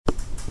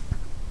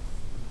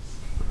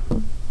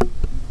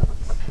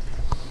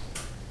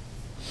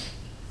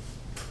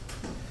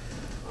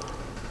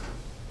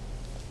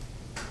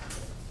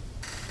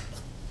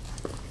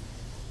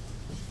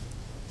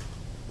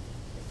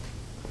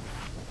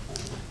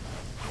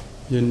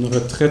Il y a une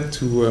retraite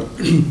où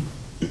je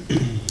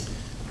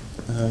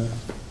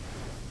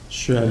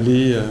suis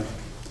allé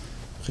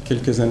après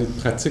quelques années de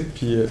pratique,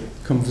 puis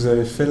comme vous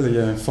avez fait, là, il y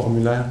a un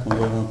formulaire qu'on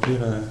doit remplir.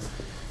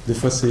 Des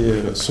fois,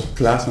 c'est sur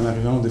place en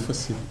arrivant, ou des fois,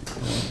 c'est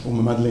au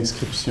moment de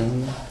l'inscription.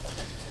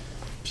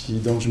 Puis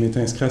donc, je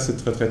m'étais inscrit à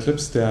cette retraite-là,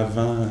 puis c'était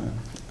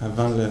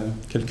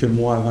quelques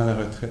mois avant la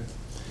retraite.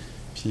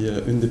 Puis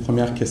une des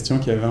premières questions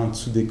qu'il y avait en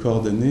dessous des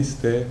coordonnées,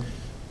 c'était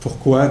 «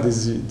 Pourquoi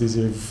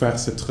désirez-vous faire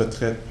cette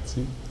retraite? »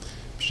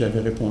 Puis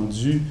j'avais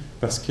répondu «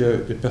 Parce qu'il n'y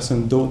a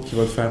personne d'autre qui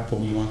va le faire pour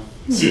moi. »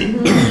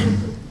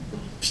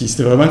 Puis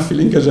c'était vraiment le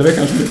feeling que j'avais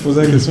quand je me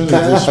posais la question. Je me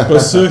disais, je suis pas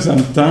sûr que ça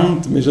me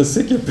tente, mais je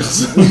sais qu'il n'y a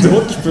personne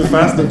d'autre qui peut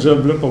faire ce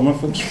job-là. Pour moi,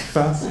 il faut que je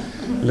fasse.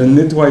 Le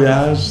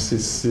nettoyage,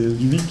 c'est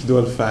lui qui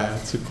doit le faire,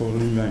 pour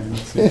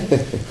lui-même.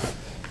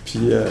 Puis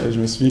je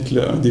me souviens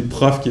qu'un des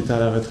profs qui était à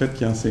la retraite,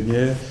 qui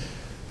enseignait,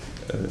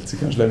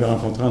 quand je l'avais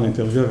rencontré en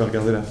interview, il avait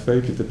regardé la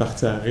feuille, puis il était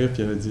parti à rire,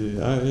 puis il avait dit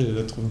 « Ah oui,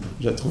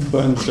 je la trouve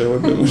bonne. » Je disais « Ouais,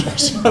 ben, moi, je ne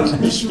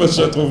sais pas si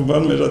je la trouve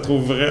bonne, mais je la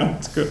trouve vraie, en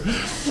tout cas. »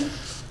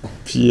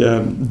 Puis,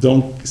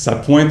 donc, ça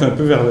pointe un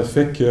peu vers le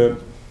fait que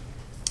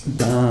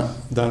dans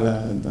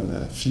la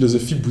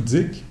philosophie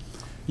bouddhique,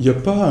 il n'y a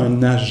pas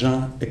un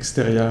agent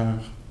extérieur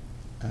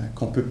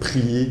qu'on peut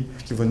prier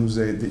et qui va nous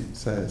aider.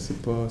 Ça ne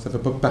fait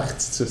pas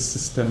partie de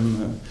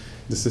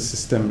ce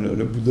système-là.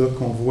 Le Bouddha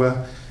qu'on voit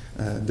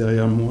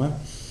derrière moi,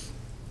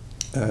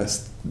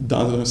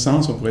 dans un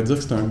sens, on pourrait dire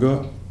que c'est un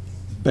gars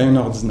bien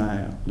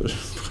ordinaire. Là, je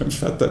pourrais me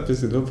faire taper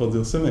ses doigts pour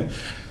dire ça, mais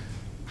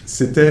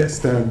c'était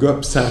un gars,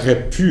 puis ça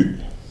aurait pu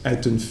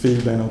être une fille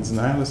bien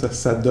ordinaire, là,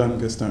 ça donne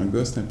que c'est un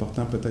gars, c'est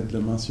important peut-être de le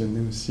mentionner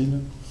aussi. Là.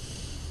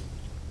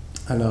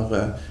 Alors,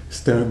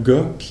 c'était un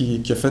gars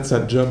qui a fait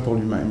sa job pour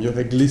lui-même. Il a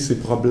réglé ses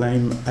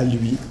problèmes à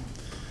lui,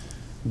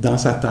 dans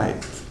sa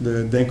tête,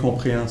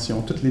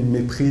 d'incompréhension, toutes les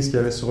méprises qu'il y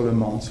avait sur le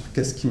monde, sur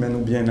qu'est-ce qui mène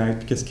au bien-être,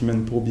 puis qu'est-ce qui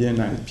mène pas au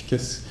bien-être, puis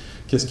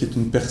qu'est-ce qui est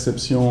une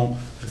perception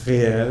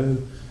réelle,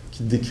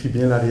 qui décrit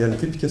bien la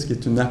réalité, puis qu'est-ce qui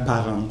est une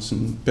apparence,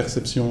 une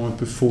perception un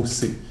peu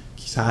faussée.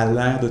 Ça a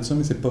l'air de ça,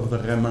 mais c'est pas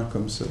vraiment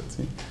comme ça.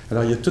 T'sais.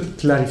 Alors, il a tout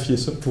clarifié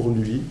ça pour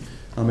lui,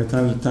 en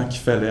mettant le temps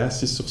qu'il fallait,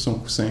 assis sur son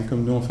coussin,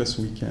 comme nous on fait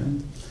ce week-end.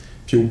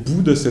 Puis au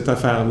bout de cette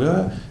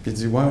affaire-là, il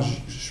dit « Ouais,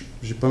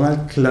 j'ai pas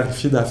mal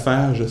clarifié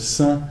d'affaires, je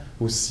sens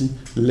aussi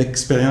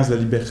l'expérience de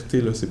la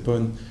liberté, là. C'est pas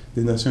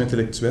des notions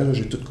intellectuelles, là.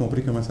 J'ai tout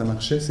compris comment ça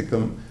marchait. C'est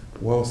comme,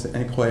 wow, c'est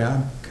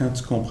incroyable quand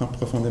tu comprends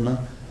profondément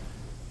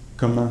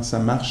comment ça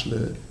marche,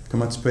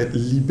 comment tu peux être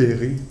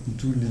libéré,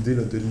 d'où l'idée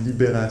là, de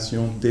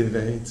libération,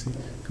 d'éveil, tu sais,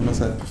 comment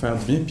ça peut faire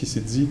du bien. Puis il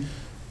s'est dit,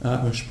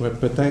 je pourrais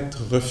peut-être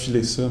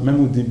refiler ça.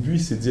 Même au début,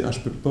 il s'est dit, je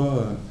peux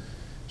pas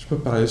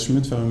parler, je suis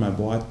mieux de fermer ma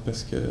boîte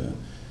parce que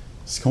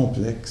c'est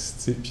complexe,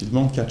 tu sais, puis le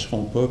monde ne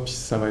catcheront pas, puis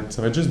ça va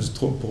être juste du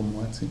trouble pour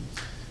moi, tu sais.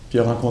 Puis il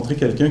a rencontré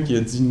quelqu'un qui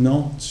a dit,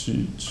 non,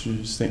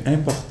 c'est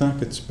important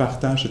que tu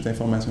partages cette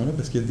information-là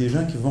parce qu'il y a des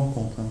gens qui vont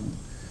comprendre.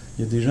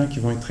 Il y a des gens qui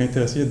vont être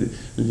intéressés.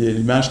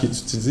 L'image qui est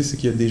utilisée, c'est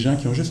qu'il y a des gens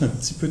qui ont juste un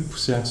petit peu de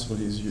poussière sur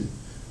les yeux.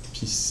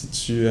 Puis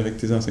si avec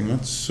tes enseignements,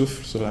 tu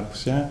souffles sur la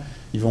poussière,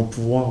 ils vont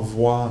pouvoir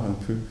voir un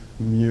peu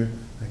mieux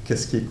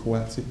qu'est-ce qui est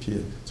quoi. Tu sais, puis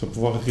tu vas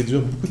pouvoir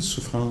réduire beaucoup de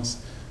souffrance.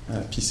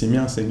 Puis il s'est mis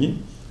à enseigner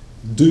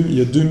il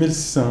y a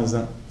 2600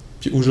 ans.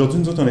 Puis aujourd'hui,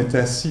 nous autres, on est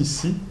assis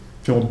ici,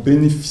 puis on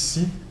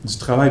bénéficie du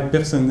travail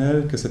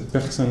personnel que cette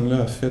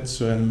personne-là a fait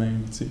sur elle-même.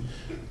 Tu sais.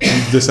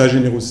 De sa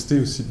générosité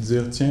aussi, de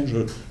dire, tiens, je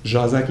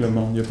jasais avec le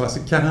monde. Il a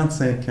passé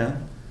 45 ans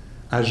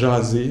à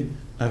jaser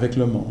avec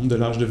le monde, de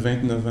l'âge de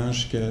 29 ans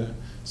jusqu'à,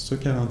 c'est ça,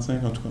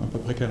 45, en tout cas, à peu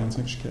près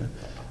 45 jusqu'à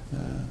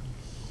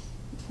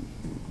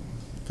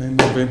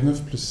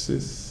 29 plus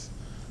 6,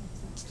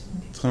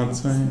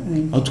 35.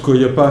 En tout cas,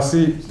 il a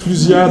passé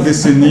plusieurs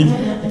décennies,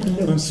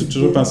 j'ai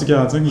toujours pensé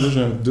 45, mais là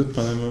j'ai un doute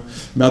pendant moi.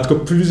 Mais en tout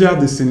cas, plusieurs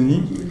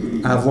décennies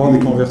à avoir des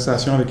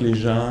conversations avec les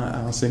gens,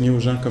 à enseigner aux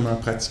gens comment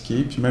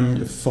pratiquer, puis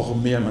même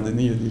former, à un moment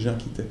donné, il y a des gens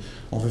qui étaient,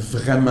 on veut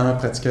vraiment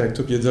pratiquer avec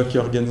toi, puis il y a des gens qui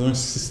organisent un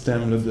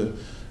système là, de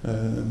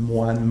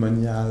moine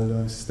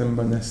monial, un système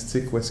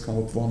monastique où est-ce qu'on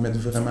va pouvoir mettre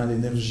vraiment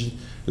l'énergie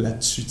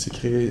là-dessus,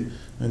 créer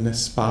un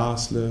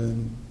espace, là,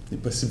 des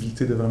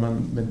possibilités de vraiment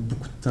mettre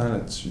beaucoup de temps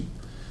là-dessus.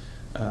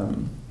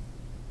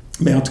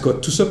 Mais en tout cas,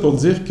 tout ça pour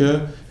dire que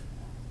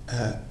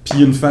puis il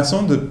y a une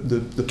façon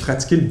de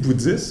pratiquer le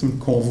bouddhisme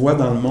qu'on voit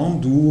dans le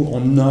monde où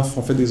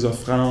on fait des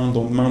offrandes,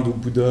 on demande au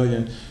Bouddha,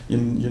 il y a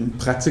une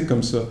pratique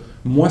comme ça.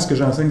 Moi, ce que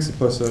j'enseigne, c'est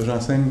pas ça.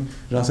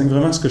 J'enseigne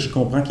vraiment ce que je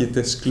comprends qui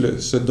était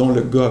ce dont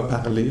le gars a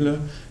parlé, là,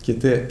 qui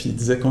était, puis il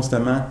disait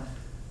constamment,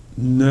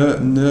 tu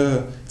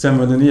sais, à un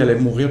moment donné, il allait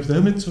mourir, puis il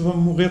disait, mais tu vas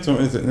mourir, non.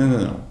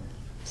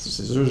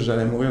 C'est sûr que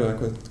j'allais mourir, là,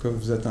 quoi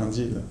vous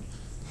attendiez, là.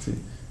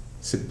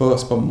 C'est pas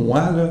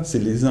moi, là, c'est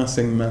les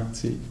enseignements, tu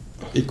sais.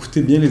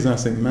 Écoutez bien les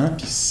enseignements,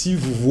 puis si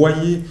vous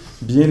voyez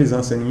bien les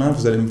enseignements,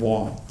 vous allez me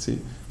voir. T'sais.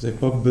 Vous n'avez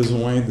pas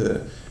besoin de...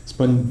 C'est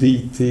pas une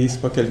déité,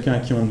 c'est pas quelqu'un à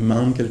qui on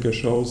demande quelque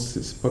chose,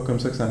 c'est pas comme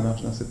ça que ça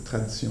marche dans cette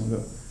tradition-là.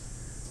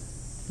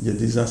 Il y a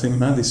des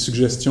enseignements, des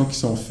suggestions qui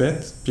sont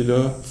faites, puis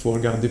là, il faut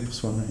regarder pour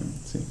soi-même.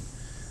 T'sais.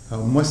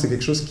 Alors moi, c'est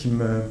quelque chose qui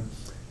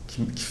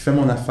fait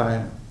mon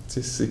affaire.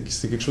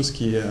 C'est quelque chose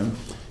que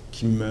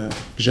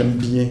j'aime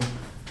bien.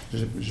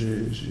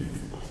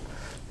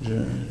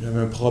 J'avais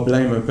un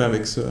problème un peu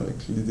avec ça, avec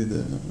l'idée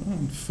de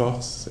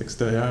force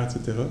extérieure,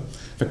 etc.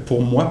 Fait que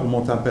pour moi, pour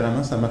mon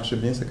tempérament, ça marchait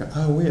bien. C'est comme,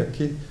 ah oui,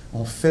 OK,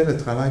 on fait le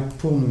travail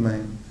pour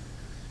nous-mêmes.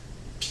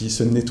 Puis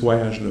ce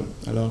nettoyage-là.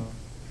 Alors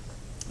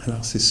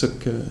c'est ce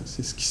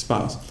qui se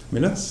passe. Mais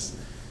là,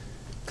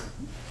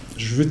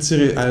 je veux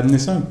amener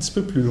ça un petit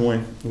peu plus loin.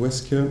 Où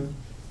est-ce que...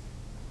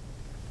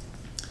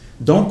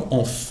 Donc,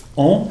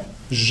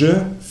 je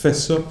fais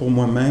ça pour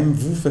moi-même,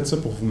 vous faites ça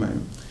pour vous-même.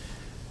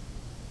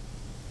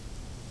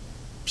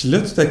 Puis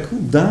là, tout à coup,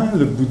 dans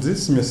le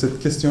bouddhisme, il y a cette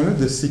question-là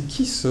de c'est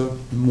qui ça,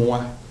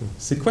 moi?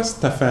 C'est quoi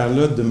cette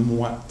affaire-là de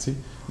moi? T'sais?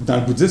 Dans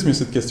le bouddhisme, il y a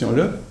cette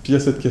question-là, puis il y a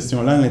cette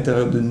question-là à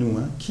l'intérieur de nous.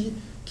 Hein? Qui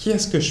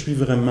est-ce que je suis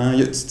vraiment?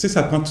 Tu sais,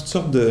 ça prend toutes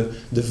sortes de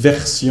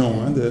versions,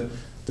 hein?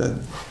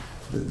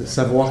 de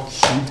savoir qui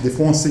je suis. Des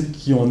fois, on sait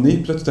qui on est,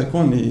 puis là, tout à coup,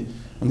 on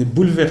est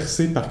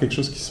bouleversé par quelque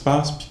chose qui se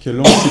passe, puis que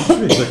là, on ne sait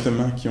plus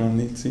exactement qui on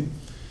est. Tu sais.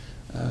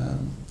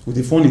 Ou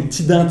des fois, on est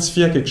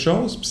identifié à quelque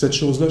chose, puis cette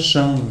chose-là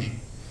change.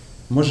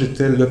 Moi,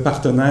 j'étais le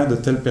partenaire de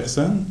telle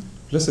personne,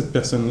 puis là, cette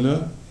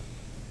personne-là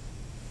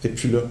n'est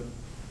plus là.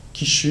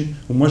 Qui je suis?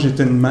 Ou moi,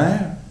 j'étais une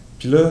mère,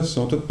 puis là, ils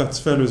sont tous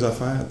partis faire leurs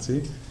affaires, tu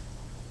sais.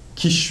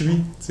 Qui je suis,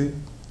 tu sais.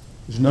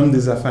 Je nomme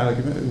des affaires.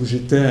 Ou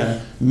j'étais un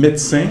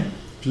médecin,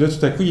 puis là,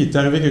 tout à coup, il est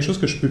arrivé quelque chose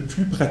que je ne peux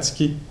plus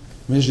pratiquer.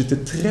 Mais j'étais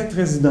très,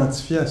 très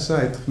identifié à ça,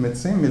 à être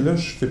médecin, mais là,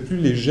 je ne fais plus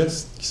les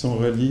gestes qui sont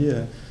reliés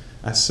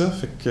à ça.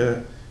 Fait que,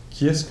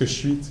 qui est-ce que je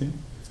suis, tu sais?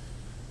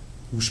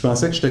 Où je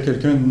pensais que j'étais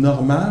quelqu'un de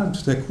normal,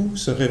 tout à coup,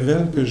 se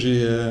révèle que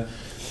j'ai...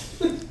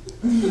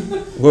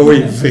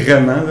 Oui,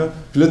 vraiment, là.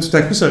 Puis là, tout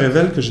à coup, se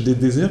révèle que j'ai des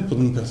désirs pour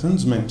une personne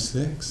du même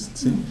sexe,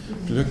 tu sais.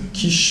 Puis là,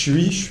 qui je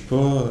suis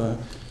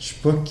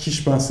pas qui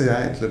je pensais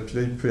être, là. Puis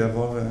là, il peut y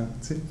avoir...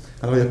 tu sais.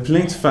 Alors, il y a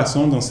plein de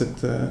façons dans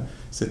cette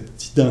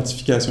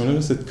identification-là,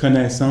 là, cette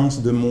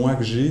connaissance de moi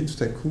que j'ai,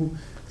 tout à coup,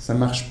 ça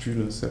marche plus,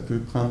 là. Ça peut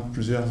prendre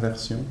plusieurs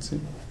versions, tu sais.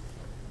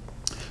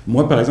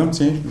 Moi, par exemple,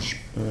 tiens,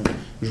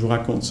 je vous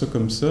raconte ça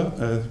comme ça,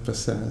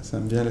 parce que ça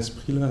me vient à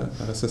l'esprit, là,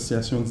 par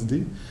association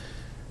d'idées.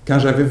 Quand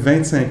j'avais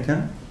 25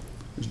 ans,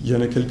 il y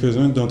en a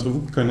quelques-uns d'entre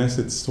vous qui connaissent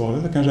cette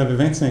histoire-là, quand j'avais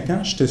 25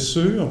 ans, j'étais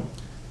sûr,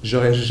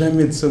 j'aurais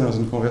jamais dit ça dans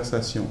une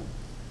conversation,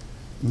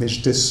 mais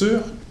j'étais sûr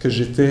que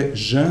j'étais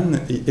jeune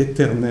et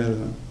éternel,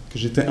 que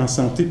j'étais en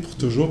santé pour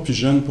toujours, puis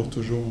jeune pour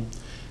toujours.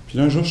 Puis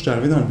là, un jour, je suis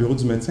arrivé dans le bureau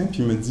du médecin,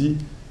 puis il me dit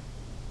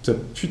 « Tu n'as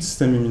plus de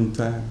système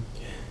immunitaire.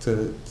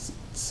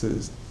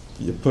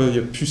 Il n'y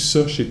a plus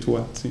ça chez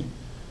toi. »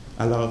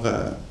 Alors,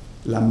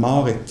 la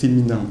mort est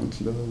imminente,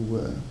 là, ou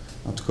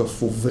en tout cas, il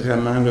faut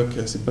vraiment là,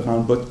 que c'est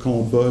branle-bas de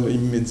combat là,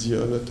 immédiat,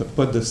 tu n'as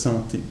pas de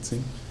santé. T'sais.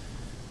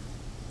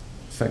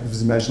 Fait que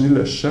vous imaginez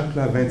le choc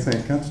là, à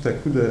 25 ans, tout à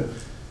coup de...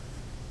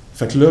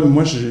 Fait que là,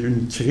 moi, j'ai eu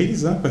une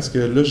crise, hein, parce que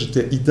là,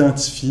 j'étais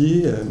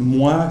identifié.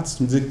 Moi,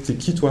 tu me dis, t'es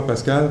qui, toi,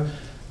 Pascal?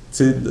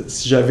 T'sais,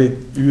 si j'avais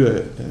eu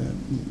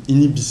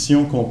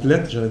inhibition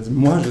complète, j'aurais dit,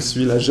 moi, je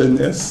suis la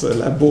jeunesse,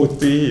 la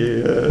beauté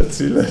et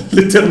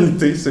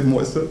l'éternité, c'est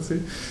moi ça, tu sais.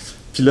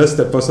 Puis là,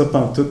 c'était pas ça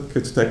pantoute que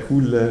tout à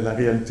coup, la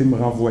réalité me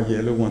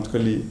renvoyait, là, ou en tout cas,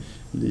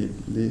 les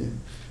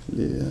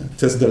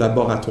tests de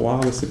laboratoire,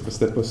 là,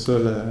 c'était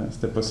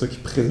pas ça qui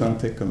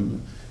présentait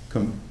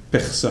comme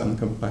personne,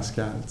 comme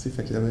Pascal, tu sais.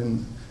 Fait qu'il y avait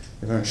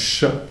un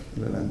choc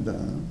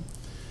là-dedans.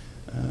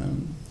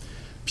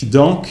 Puis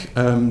donc,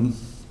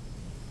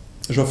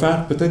 je vais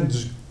faire peut-être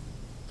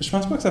je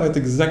pense pas que ça va être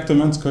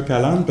exactement du coq à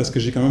l'âne, parce que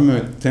j'ai quand même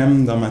un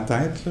thème dans ma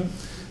tête, là.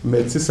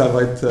 Mais tu sais, ça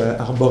va être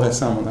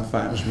arborescent, mon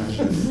affaire,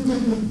 j'imagine.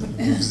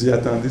 Vous vous y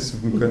attendez si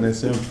vous me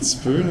connaissez un petit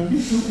peu, là.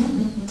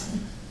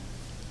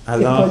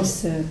 Alors,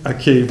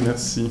 OK,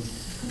 merci.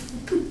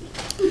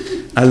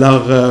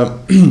 Alors,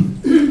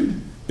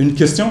 une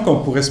question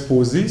qu'on pourrait se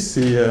poser,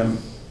 c'est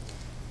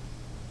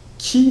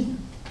qui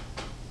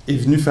est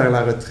venu faire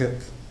la retraite?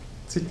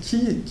 C'est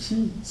qui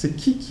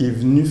est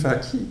venu faire...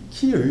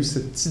 Qui a eu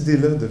cette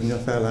idée-là de venir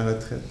faire la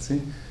retraite? T'sais? Vous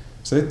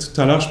savez,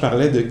 tout à l'heure, je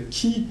parlais de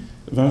qui...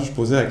 Je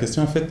posais la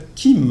question, en fait,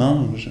 qui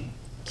mange?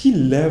 Qui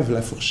lève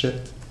la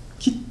fourchette?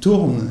 Qui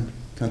tourne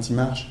quand il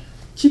marche?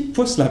 Qui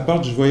pousse la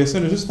porte? Je voyais ça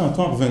là, juste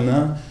tantôt en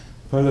revenant.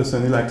 Paul a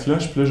sonné la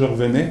cloche, puis là, je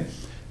revenais.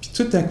 Puis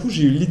tout à coup,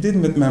 j'ai eu l'idée de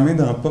mettre ma main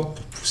dans la porte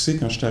pour pousser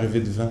quand je suis arrivé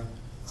devant.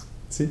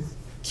 T'sais?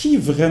 Qui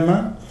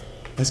vraiment...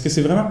 Est-ce que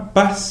c'est vraiment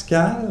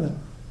Pascal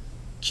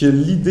qui a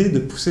l'idée de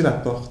pousser la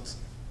porte?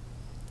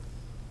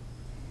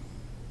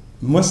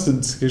 Moi,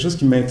 c'est quelque chose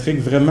qui m'intrigue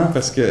vraiment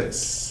parce que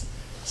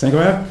c'est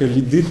incroyable que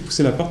l'idée de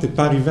pousser la porte n'est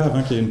pas arrivée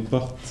avant qu'il y ait une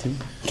porte.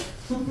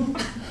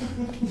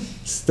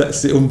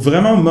 C'est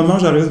vraiment au moment où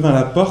j'arrive devant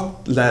la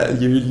porte, il y a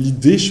eu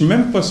l'idée, je suis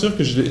même pas sûr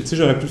que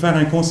j'aurais pu le faire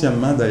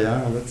inconsciemment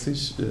d'ailleurs. Là,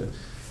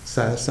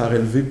 ça aurait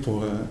levé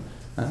pour...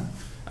 hein?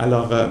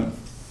 Alors,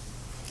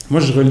 moi,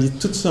 je relie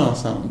tout ça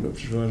ensemble. Là,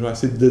 puis je vais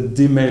essayer de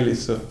démêler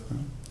ça. Hein?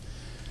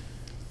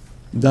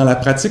 Dans la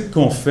pratique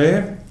qu'on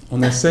fait,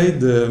 on essaie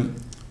de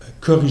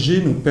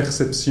corriger nos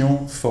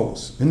perceptions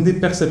fausses. Une des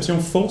perceptions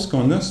fausses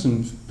qu'on a, c'est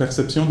une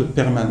perception de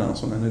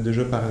permanence. On en a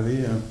déjà parlé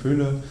un peu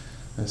là,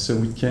 ce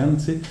week-end,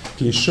 tu sais,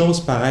 que les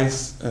choses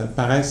paraissent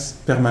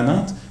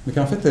permanentes, mais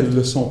qu'en fait, elles ne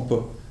le sont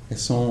pas.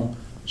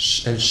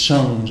 Elles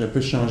changent, elles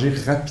peuvent changer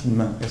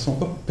rapidement. Elles ne sont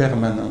pas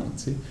permanentes,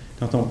 tu sais.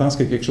 Quand on pense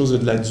que quelque chose a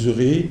de la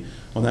durée,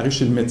 on arrive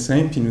chez le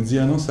médecin puis il nous dit «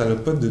 Ah non, ça n'a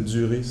pas de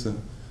durée, ça.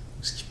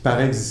 Ce qui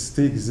paraît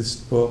exister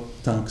n'existe pas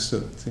tant que ça. »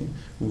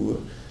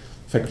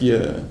 Fait qu'il y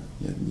a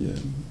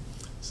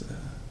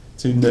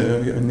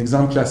un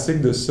exemple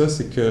classique de ça,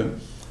 c'est que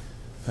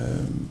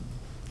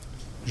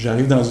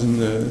j'arrive dans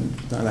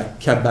la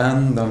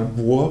cabane, dans le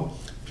bois,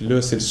 puis là,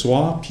 c'est le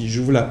soir, puis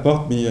j'ouvre la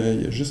porte, mais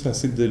il y a juste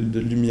assez de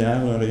lumière,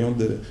 un rayon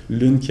de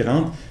lune qui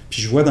rentre,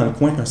 puis je vois dans le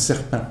coin un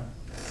serpent.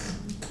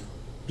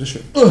 Puis là, je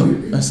fais « Oh!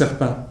 Un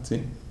serpent! » tu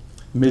sais.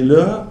 Mais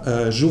là,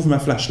 j'ouvre ma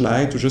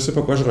flashlight, ou je sais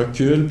pas quoi, je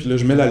recule, puis là,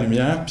 je mets la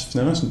lumière, puis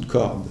finalement, c'est une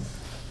corde.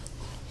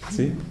 Tu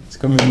sais? C'est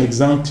comme un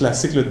exemple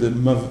classique là,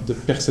 de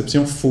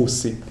perception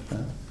faussée. Hein?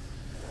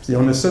 Puis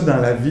on a ça dans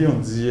la vie, on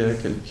dit à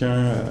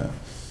quelqu'un...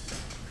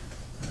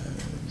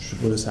 je sais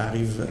pas, ça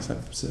arrive,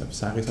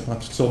 ça prend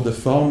toutes sortes de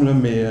formes, là,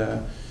 mais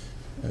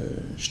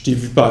je t'ai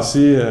vu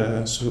passer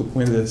au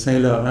coin de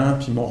Saint-Laurent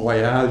puis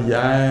Mont-Royal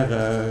hier,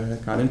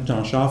 quand même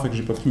en char, fait que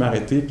j'ai pas pu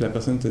m'arrêter, puis la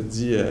personne te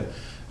dit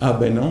ah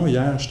ben non,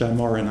 hier j'étais à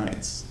Morin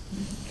Heights. Tu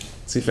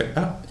sais, fait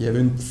il y avait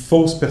une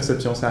fausse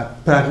perception, ça a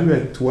paru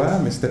être toi,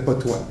 mais c'était pas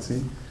toi, tu sais.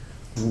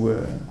 Ou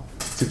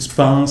tu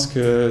penses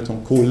que ton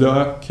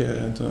coloc,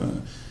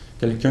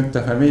 quelqu'un de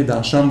ta famille est dans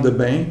la chambre de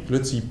bain, puis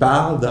là, tu y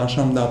parles dans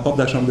la porte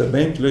de la chambre de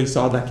bain, puis là, il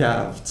sort de la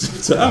cave. Tu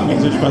dis, ah mon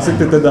Dieu, je pensais que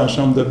tu étais dans la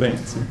chambre de bain. Tu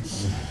sais.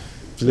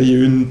 Puis là, il y a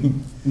eu une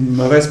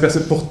mauvaise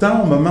perception.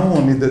 Pourtant, au moment où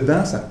on est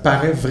dedans, ça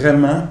paraît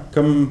vraiment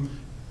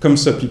comme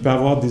ça. Puis il peut y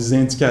avoir des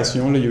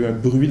indications. Là, il y a eu un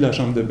bruit de la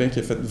chambre de bain qui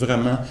a fait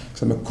vraiment, que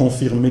ça m'a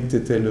confirmé que tu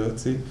étais là.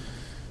 Tu sais.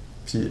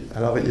 Puis,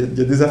 alors, il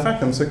y a des affaires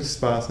comme ça qui se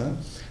passent. Hein?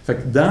 Fait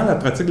que dans la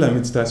pratique de la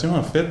méditation,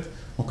 en fait,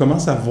 on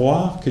commence à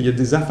voir qu'il y a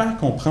des affaires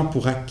qu'on prend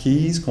pour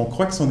acquises, qu'on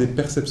croit que sont des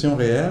perceptions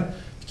réelles,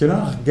 puis que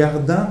là, en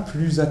regardant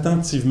plus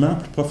attentivement,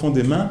 plus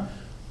profondément,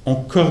 on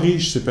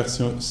corrige ces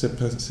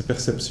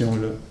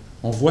perceptions-là.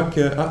 On voit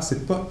que,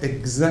 c'est pas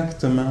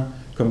exactement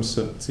comme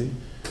ça, tu sais.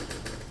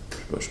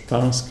 Je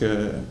pense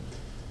que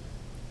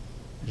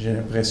j'ai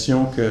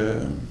l'impression que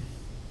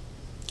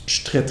je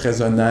suis très,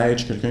 très honnête,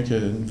 je suis quelqu'un qui a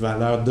une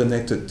valeur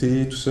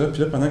d'honnêteté, tout ça.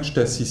 Puis là, pendant que je suis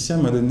assis ici, à un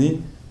moment donné,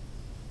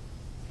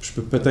 je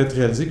peux peut-être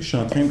réaliser que je suis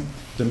en train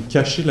de me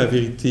cacher la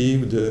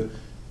vérité ou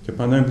que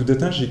pendant un bout de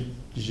temps,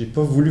 j'ai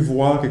pas voulu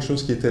voir quelque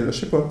chose qui était là. Je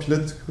sais pas. Puis là,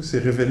 du coup, c'est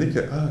révélé que,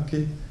 OK,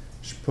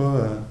 je suis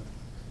pas...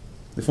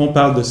 Des fois, on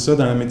parle de ça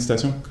dans la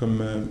méditation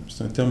comme...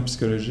 c'est un terme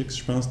psychologique,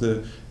 je pense,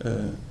 de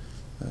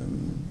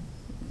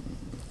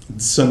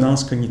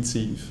dissonance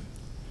cognitive.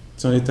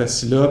 Tu sais, on est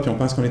assis là, puis on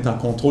pense qu'on est en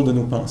contrôle de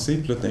nos pensées,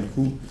 puis là, d'un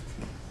coup,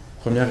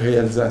 première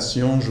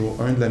réalisation, jour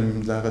 1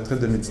 de la retraite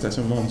de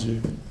méditation, mon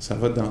Dieu, ça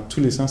va dans tous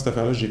les sens, cette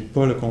affaire-là, j'ai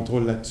pas le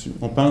contrôle là-dessus.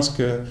 On pense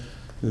que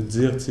de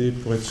dire, tu sais,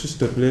 pourrais-tu, s'il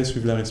te plaît,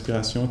 suivre la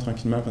respiration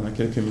tranquillement pendant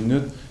quelques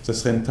minutes, ce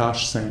serait une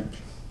tâche simple.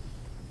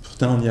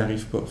 Pourtant, on n'y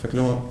arrive pas. Fait que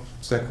là,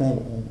 tout à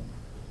coup,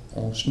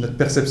 notre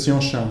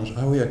perception change.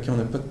 Ah oui, OK, on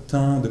n'a pas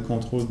tant de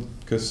contrôle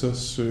que ça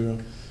sur...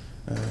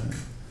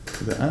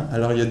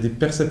 Alors, il y a des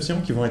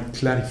perceptions qui vont être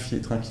clarifiées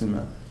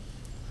tranquillement.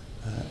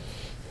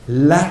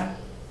 La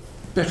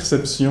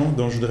perception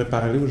dont je voudrais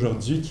parler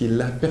aujourd'hui, qui est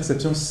la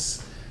perception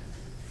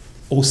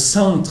au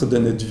centre de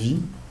notre vie,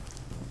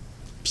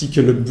 puis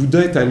que le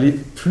Bouddha est allé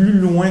plus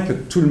loin que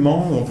tout le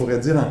monde, on pourrait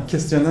dire, en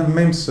questionnant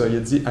même ça. Il a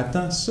dit,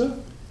 attends, ça,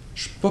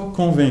 je ne suis pas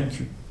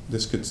convaincu de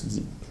ce que tu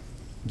dis,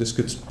 de ce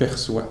que tu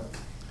perçois.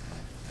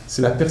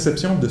 C'est la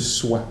perception de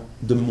soi,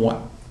 de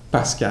moi,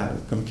 Pascal,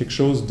 comme quelque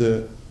chose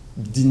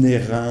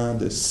d'inhérent,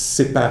 de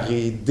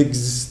séparé,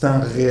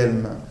 d'existant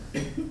réellement.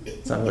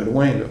 Ça va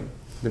loin, là.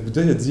 Le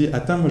Bouddha a dit,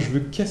 attends, moi je veux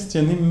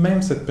questionner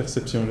même cette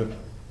perception-là.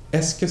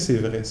 Est-ce que c'est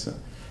vrai, ça?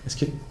 Est-ce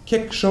qu'il y a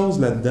quelque chose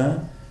là-dedans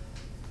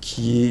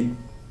qui est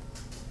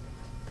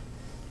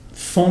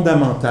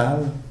fondamental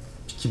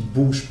et qui ne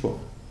bouge pas?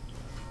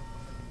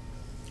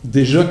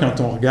 Déjà, quand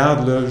on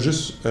regarde, là,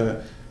 juste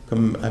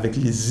comme avec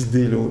les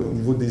idées, là, au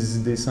niveau des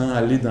idées, sans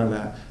aller dans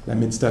la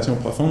méditation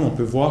profonde, on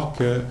peut voir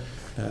que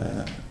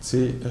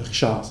c'est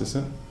Richard, c'est ça?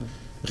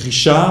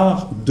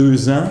 Richard,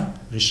 2 ans,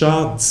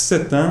 Richard,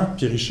 17 ans,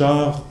 puis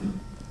Richard,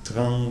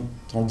 30,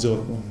 on dira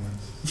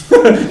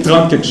quoi?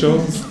 30 quelque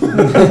chose.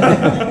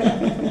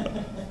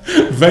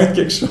 20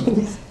 quelque chose.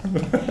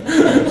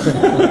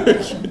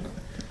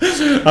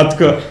 En tout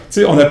cas, tu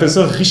sais, on appelle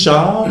ça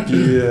Richard,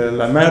 puis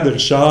la mère de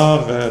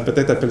Richard,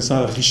 peut-être appelle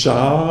ça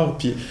Richard,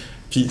 puis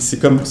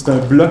c'est un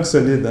bloc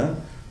solide, hein?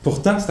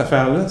 Pourtant, cette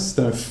affaire-là, c'est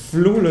un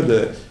flot là,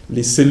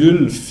 les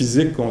cellules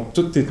physiques ont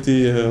toutes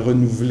été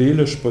renouvelées, là,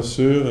 je ne suis pas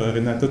sûr.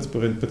 Renata, tu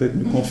pourrais peut-être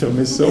nous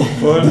confirmer ça ou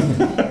pas.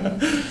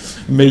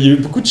 Mais il y a eu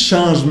beaucoup de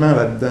changements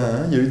là-dedans.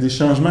 Hein? Il y a eu des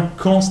changements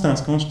constants,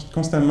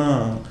 constamment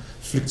en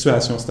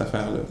fluctuation, cette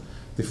affaire-là.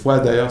 Des fois,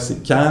 d'ailleurs,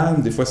 c'est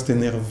calme, des fois, c'est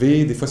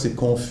énervé, des fois, c'est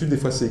confus, des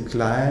fois, c'est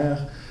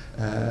clair.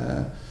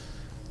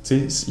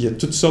 Il y a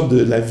toutes sortes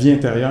de... La vie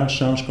intérieure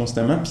change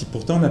constamment, puis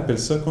pourtant, on appelle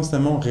ça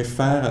constamment, on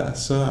réfère à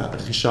ça à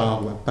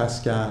Richard, ou à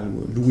Pascal,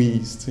 ou à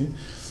Louise, tu sais.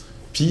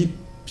 Puis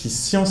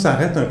si on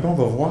s'arrête un peu, on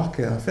va voir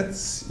qu'en fait,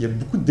 il y a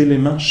beaucoup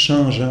d'éléments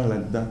changeants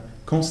là-dedans,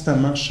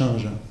 constamment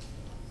changeants.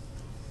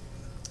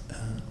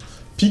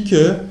 Puis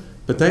que,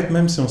 peut-être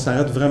même si on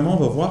s'arrête vraiment,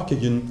 on va voir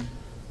qu'il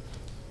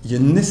y a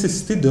une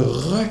nécessité de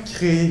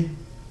recréer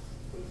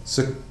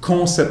ce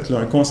concept-là.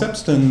 Un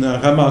concept, c'est un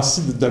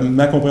ramassis de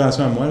ma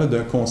compréhension à moi,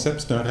 d'un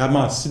concept, c'est un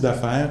ramassis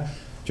d'affaires,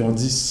 puis on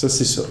dit, ça,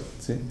 c'est ça.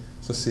 T'sais.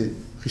 Ça, c'est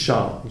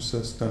Richard, ou ça,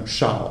 c'est un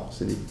char.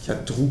 C'est les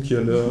 4 roues qu'il y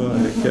a là,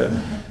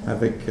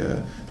 avec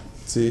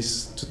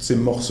tous ces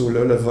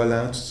morceaux-là, le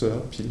volant, tout ça.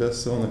 Puis là,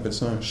 ça, on appelle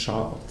ça un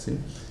char, t'sais.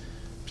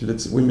 Puis là,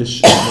 oui, mais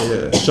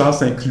char,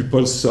 ça inclut pas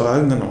le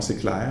sol. Non, c'est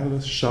clair. Là.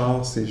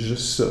 Char, c'est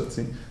juste ça,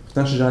 t'sais.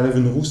 Pourtant, si j'enlève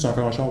une roue, c'est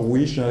encore un char.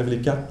 Oui, si j'enlève les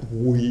 4,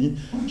 oui.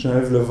 Si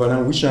j'enlève le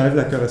volant, oui. Si j'enlève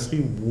la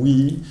carrosserie,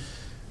 oui.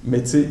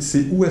 Mais tu sais,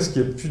 c'est où est-ce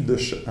qu'il n'y a plus de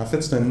char? En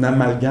fait, c'est un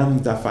amalgame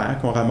d'affaires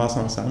qu'on ramasse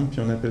ensemble,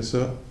 puis on appelle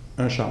ça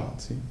un char,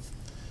 tu sais.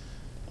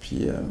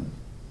 Puis,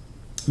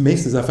 mais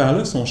ces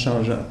affaires-là sont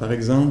changeantes. Par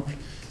exemple,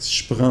 si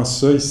je prends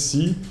ça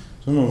ici,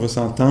 on va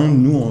s'entendre,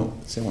 nous,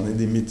 on est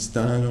des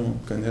méditants, là,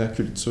 on connaît la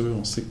culture,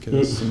 on sait que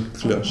c'est une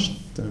cloche,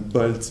 c'est un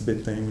bol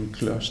tibétain ou une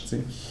cloche, tu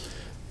sais.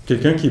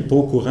 Quelqu'un qui n'est pas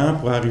au courant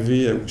pour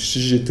arriver, ou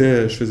si je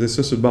faisais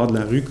ça sur le bord de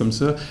la rue comme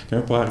ça,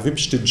 quelqu'un pour arriver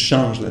puis jeter du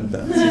change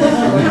là-dedans.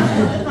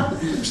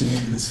 Puis,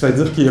 ça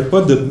veut dire qu'il n'y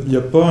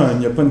a pas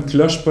une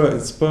cloche,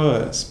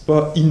 c'est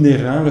pas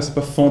inhérent, là, c'est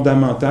pas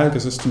fondamental que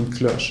ça c'est une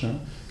cloche. Hein.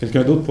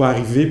 Quelqu'un d'autre pour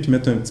arriver puis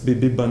mettre un petit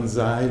bébé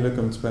bonsaï, là,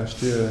 comme tu peux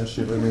acheter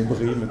chez René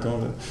Bré, mettons,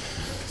 là,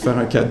 faire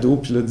un cadeau,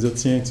 puis là, dire,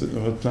 tiens,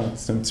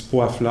 c'est un petit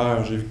pot à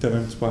fleurs, j'ai vu que tu avais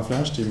un petit pot à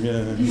fleurs, je t'ai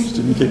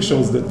mis quelque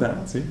chose dedans,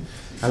 tu sais.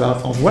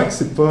 Alors, on voit que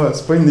c'est pas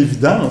une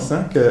évidence,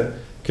 hein,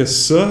 que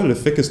ça, le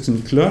fait que c'est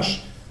une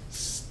cloche,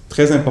 c'est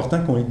très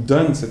important qu'on lui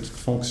donne cette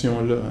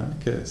fonction-là, hein,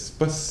 que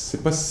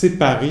c'est pas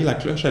séparé, la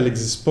cloche, elle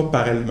n'existe pas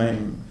par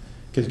elle-même.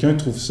 Quelqu'un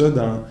trouve ça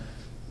dans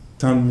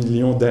tant de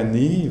millions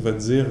d'années, il va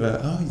dire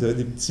il avait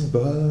des petits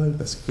bols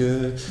parce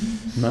qu'il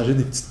mangeait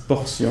des petites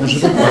portions. Je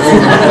ne sais pas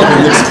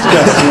une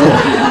explication.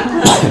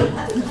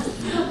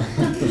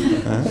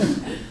 Hein?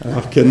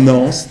 Alors que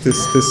non, c'était ça,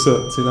 tu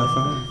sais,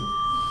 l'affaire.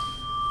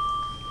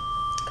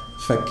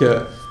 Fait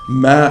que,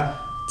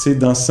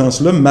 dans ce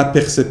sens-là, ma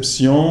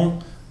perception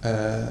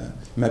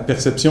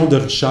de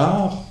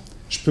Richard,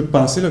 je peux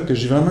penser là, que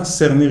j'ai vraiment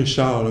cerné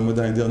Richard. Là, moi,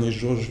 dans les derniers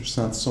jours, j'ai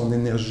senti son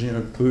énergie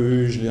un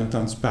peu, je l'ai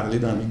entendu parler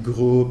dans les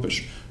groupes,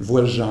 je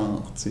vois le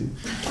genre, tu sais.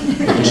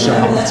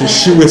 Richard, tu sais, je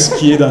sais où est-ce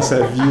qu'il est dans sa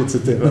vie,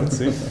 etc., tu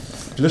sais.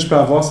 Puis là, je peux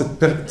avoir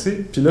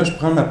puis là, je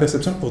prends ma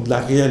perception pour de la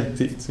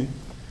réalité, tu sais.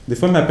 Des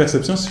fois, ma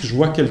perception, c'est que je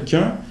vois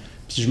quelqu'un,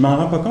 puis je m'en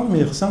rends pas compte, mais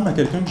il ressemble à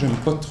quelqu'un que j'aime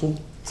pas trop,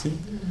 tu sais.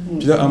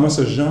 Puis là, moi,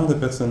 ce genre de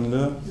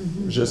personne-là,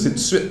 je sais tout de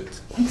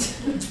suite.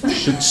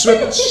 Je sais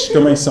tout de suite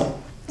comment ils sont.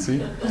 T'sais.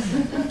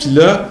 Puis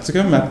là, tu sais,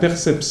 comme ma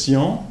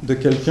perception de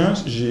quelqu'un,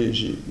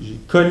 j'ai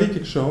collé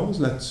quelque chose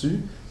là-dessus,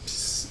 puis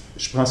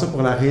je prends ça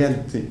pour la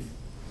réalité.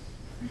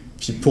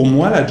 Puis pour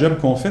moi, la job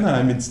qu'on fait dans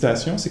la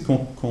méditation, c'est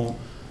qu'on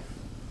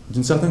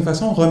d'une certaine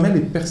façon, on remet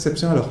les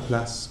perceptions à leur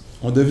place.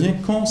 On devient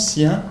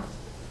conscient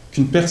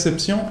qu'une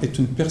perception est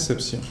une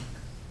perception.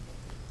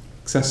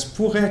 Que ça se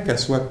pourrait qu'elle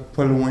soit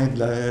pas loin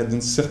d'une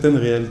certaine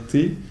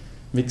réalité,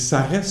 mais que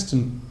ça reste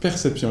une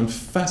perception, une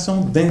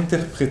façon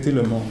d'interpréter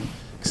le monde.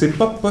 Que c'est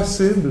pas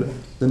possible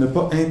de ne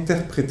pas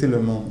interpréter le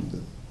monde.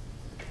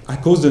 À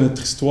cause de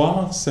notre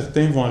histoire,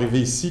 certains vont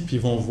arriver ici puis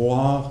vont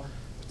voir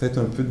peut-être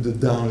un peu de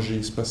danger,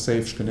 c'est pas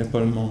safe, je connais pas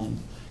le monde.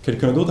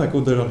 Quelqu'un d'autre, à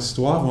cause de leur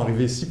histoire, vont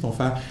arriver ici et vont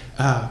faire «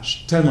 Ah, je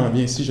suis tellement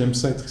bien ici, j'aime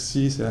ça être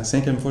ici, c'est la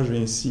 5e fois que je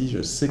viens ici,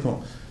 je sais qu'on... »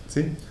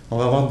 Tu sais, on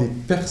va avoir des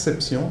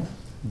perceptions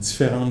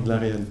différentes de la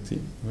réalité.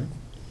 Oui.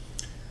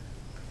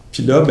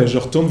 Puis là, je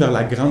retourne vers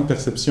la grande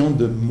perception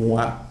de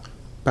moi,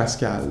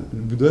 Pascal.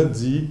 Le Bouddha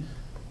dit,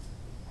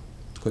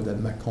 en tout cas,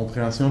 de ma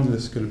compréhension de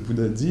ce que le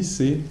Bouddha dit,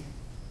 c'est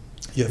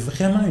il y a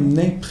vraiment une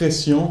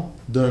impression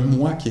d'un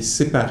moi qui est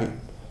séparé.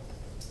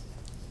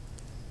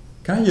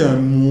 Quand il y a un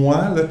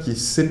moi là, qui est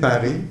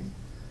séparé,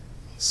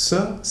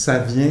 ça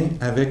vient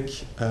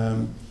avec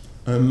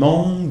un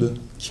monde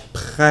qui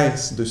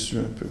presse dessus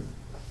un peu.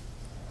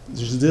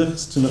 Je veux dire,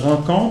 c'est une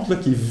rencontre là,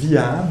 qui est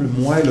viable,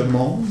 moi et le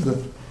monde.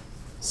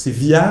 C'est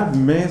viable,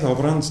 mais ça va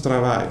prendre du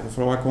travail. Il va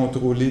falloir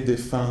contrôler,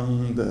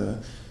 défendre,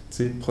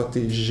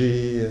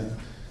 protéger,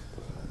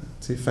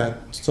 faire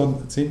toutes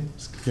sortes de...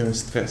 Parce qu'il y a un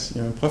stress.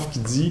 Il y a un prof qui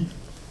dit,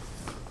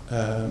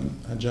 à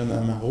John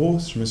Amaro,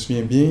 si je me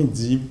souviens bien, il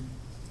dit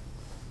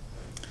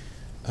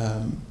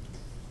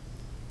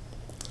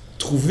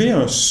trouver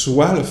un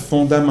soi là,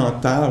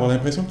 fondamental, avoir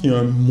l'impression qu'il y a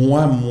un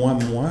moi,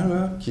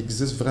 là, qui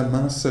existe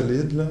vraiment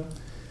solide, là,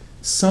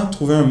 sans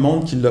trouver un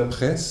monde qui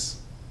l'oppresse,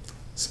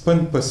 c'est pas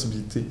une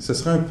possibilité. Ce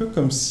serait un peu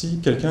comme si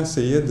quelqu'un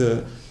essayait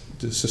de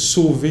se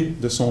sauver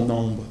de son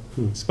ombre.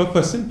 C'est pas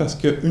possible parce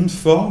qu'une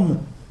forme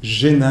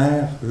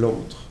génère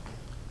l'autre.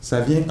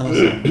 Ça vient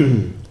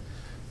ensemble.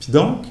 Puis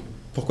donc,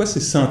 pourquoi c'est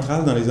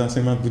central dans les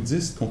enseignements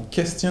bouddhistes qu'on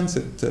questionne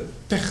cette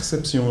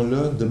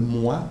perception-là de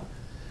moi?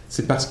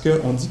 C'est parce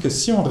qu'on dit que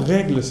si on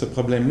règle ce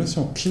problème-là, si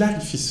on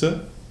clarifie ça,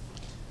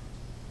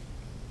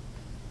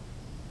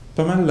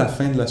 pas mal la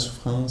fin de la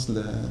souffrance,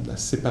 de la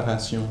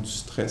séparation, du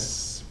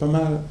stress. C'est pas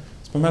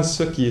mal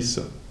ça qui est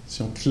ça,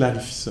 si on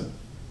clarifie ça.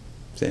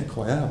 C'est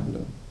incroyable, là.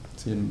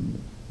 C'est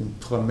une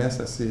promesse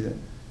assez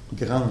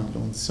grande.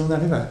 On dit, si on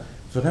arrive à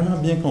vraiment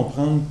bien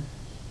comprendre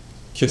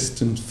que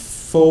c'est une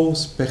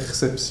fausse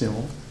perception,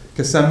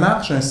 que ça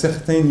marche à un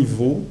certain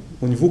niveau,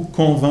 au niveau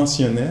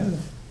conventionnel,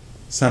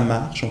 ça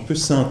marche, on peut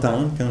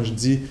s'entendre. Quand je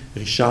dis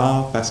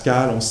Richard,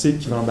 Pascal, on sait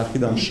qu'il va embarquer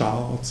dans le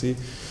char, tu sais,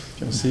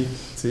 puis on sait, tu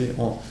sais,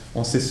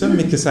 on sait ça,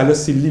 mais que ça a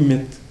ses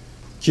limites.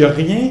 Qu'il n'y a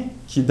rien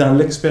qui est dans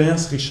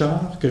l'expérience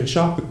Richard, que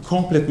Richard peut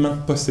complètement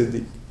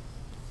posséder,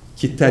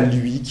 qui est à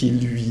lui, qui est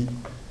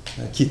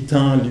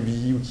en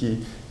lui, ou qui est...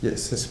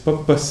 C'est pas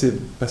possible,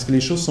 parce que les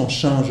choses sont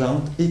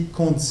changeantes et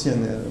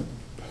conditionnelles.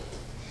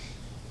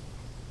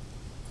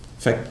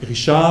 Fait que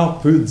Richard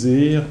peut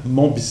dire «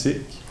 mon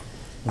bicycle ».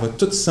 On va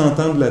tous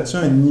s'entendre là-dessus.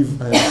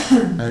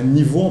 À un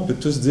niveau, on peut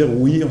tous dire «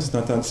 oui, on s'est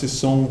entendu, c'est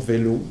son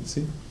vélo ». Tu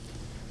sais.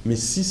 Mais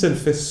si ça le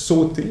fait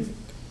sauter,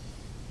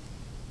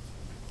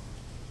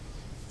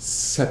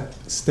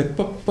 c'était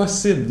pas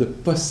possible de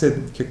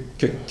posséder.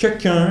 Que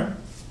quelqu'un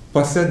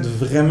possède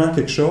vraiment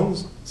quelque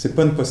chose, c'est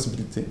pas une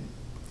possibilité.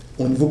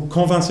 Au niveau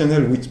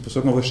conventionnel, oui, c'est pour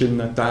ça qu'on va chez le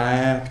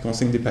notaire, puis qu'on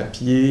signe des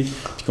papiers,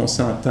 puis qu'on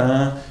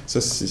s'entend.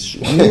 Ça, c'est chez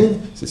nous,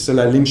 c'est ça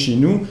la ligne chez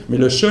nous. Mais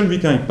le chat, lui,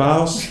 quand il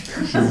passe,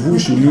 chez vous,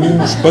 chez nous,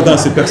 je suis pas dans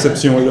ces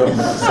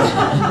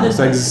perceptions-là.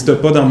 Ça n'existe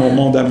pas dans mon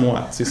monde à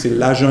moi. Tu sais, c'est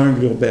la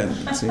jungle urbaine.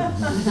 Tu sais.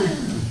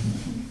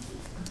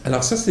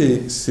 Alors ça,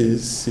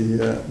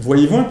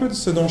 voyez-vous un peu de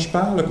ce dont je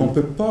parle, là, qu'on ne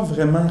peut pas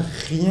vraiment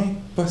rien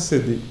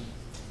posséder.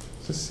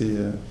 Ça, c'est...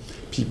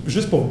 Puis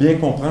juste pour bien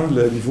comprendre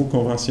le niveau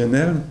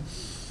conventionnel,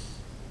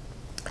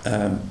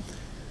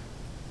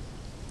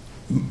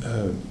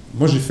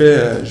 moi, j'ai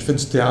fait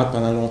du théâtre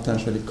pendant longtemps.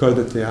 Je fais l'école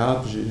de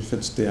théâtre, j'ai fait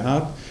du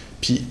théâtre.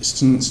 Puis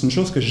c'est une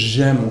chose que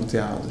j'aime au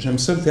théâtre. J'aime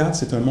ça, le théâtre,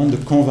 c'est un monde de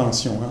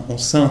convention. Hein. On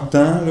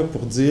s'entend là,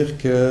 pour dire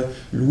que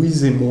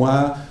Louise et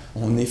moi,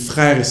 on est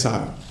frères et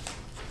sœurs.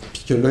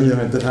 Puis que là, il y a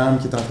un drame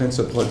qui est en train de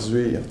se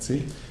produire.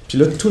 T'sais. Puis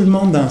là, tout le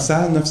monde dans la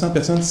salle, 900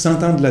 personnes,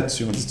 s'entendent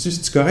là-dessus. On dit,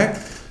 c'est-tu correct?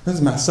 Là,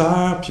 c'est ma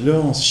sœur, puis là,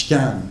 on se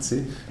chicane, tu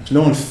sais. Puis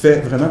là, on le fait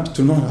vraiment, puis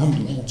tout le monde, oh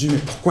mon Dieu,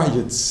 mais pourquoi il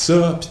a dit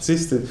ça? Puis tu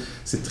sais,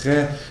 c'est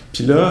très...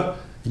 Puis là,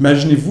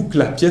 imaginez-vous que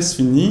la pièce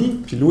finit,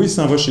 puis Louise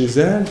s'en va chez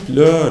elle, puis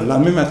là, le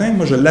lendemain matin,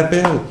 moi, je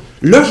l'appelle.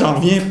 Là, j'en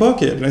reviens pas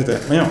que...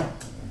 Voyons,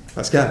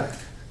 Pascal,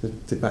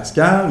 t'es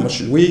Pascal, moi, je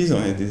suis Louise,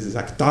 on est des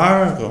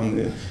acteurs, faut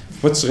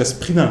pas que tu restes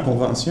pris dans la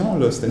convention,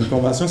 là. C'était une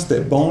convention, c'était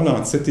bon, là,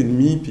 entre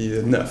 7,5 puis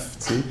 9,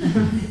 tu sais.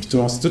 Puis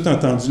on s'est tout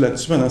entendu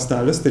là-dessus pendant ce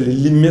temps-là, c'était les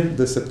limites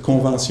de cette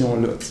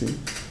convention-là, tu sais.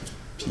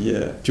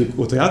 Puis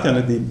au théâtre, il y en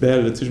a des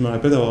belles, tu sais. Je me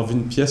rappelle d'avoir vu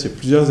une pièce il y a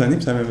plusieurs années,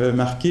 puis ça m'avait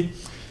marqué.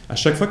 À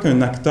chaque fois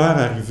qu'un acteur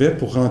arrivait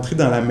pour rentrer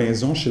dans la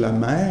maison chez la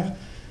mère,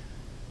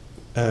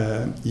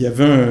 il y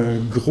avait un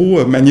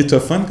gros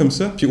magnétophone comme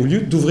ça, puis au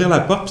lieu d'ouvrir la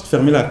porte puis de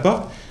fermer la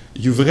porte,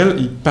 il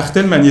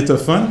partait le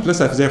magnétophone, puis là,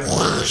 ça faisait...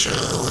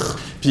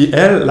 Puis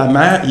elle, la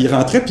mère, il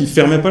rentrait, puis il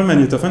fermait pas le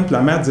magnétophone, puis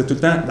la mère disait tout le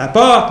temps « La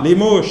porte, les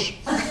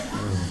mouches! »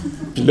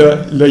 Puis là,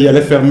 il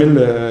allait fermer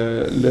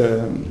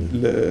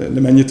le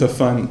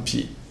magnétophone.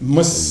 Puis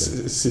moi,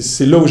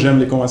 c'est là où j'aime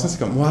les conventions. C'est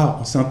comme « Wow,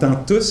 on s'entend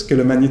tous que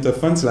le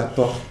magnétophone, c'est la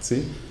porte. »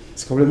 C'est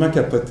complètement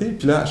capoté.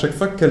 Puis là, à chaque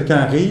fois que quelqu'un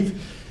arrive,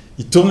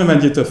 il tourne le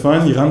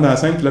magnétophone, il rentre dans la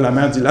scène, puis là, la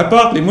mère dit « La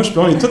porte, les mouches! »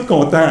 Puis là, on est tous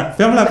contents. «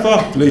 Ferme la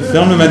porte! » Puis là, il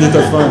ferme le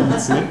magnétophone, tu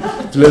sais.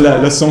 Puis là,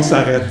 le son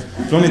s'arrête.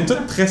 Puis on est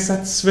tous très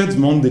satisfaits du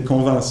monde des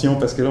conventions,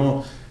 parce que là,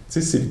 tu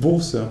sais, c'est beau,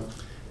 ça.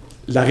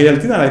 La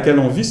réalité dans laquelle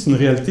on vit, c'est une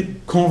réalité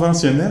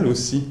conventionnelle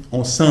aussi.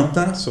 On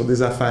s'entend sur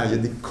des affaires. Il y a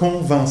des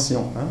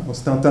conventions. Hein? On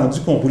s'est entendu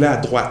qu'on roulait à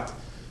droite.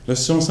 Là,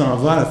 si on s'en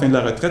va à la fin de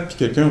la retraite, puis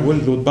quelqu'un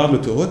roule de l'autre bord de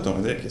l'autoroute, on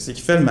va dire « Qu'est-ce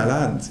qu'il fait, le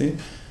malade? » tu sais.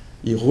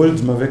 Il roule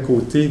du mauvais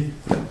côté.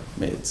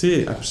 Mais tu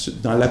sais,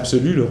 dans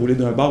l'absolu, le rouler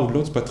d'un bord ou de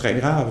l'autre, c'est pas très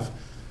grave.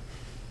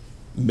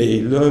 Mais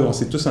là, on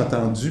s'est tous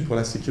entendus pour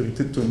la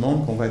sécurité de tout le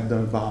monde qu'on va être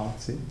d'un bord.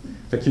 Tu sais.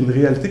 Fait qu'il y a une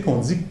réalité qu'on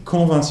dit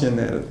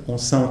conventionnelle. On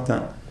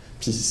s'entend.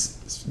 Puis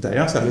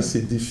d'ailleurs, ça a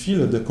ses défis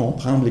là, de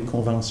comprendre les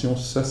conventions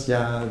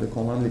sociales, de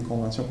comprendre les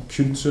conventions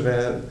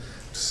culturelles.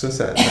 Tout ça,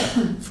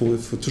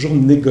 faut toujours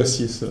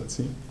négocier ça. Tu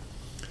sais.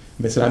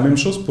 Mais c'est la même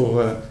chose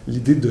pour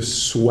l'idée de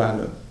soi.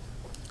 Là.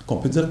 Qu'on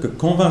peut dire que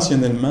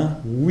conventionnellement,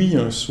 oui, il y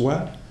a un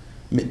soi,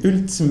 mais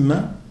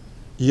ultimement,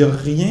 il n'y a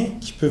rien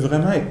qui peut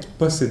vraiment être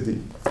possédé.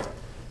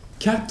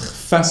 4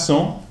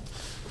 façons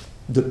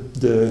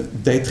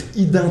d'être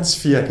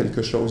identifié à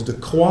quelque chose, de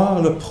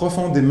croire là,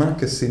 profondément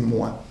que c'est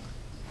moi,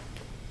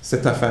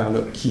 cette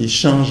affaire-là, qui est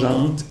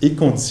changeante et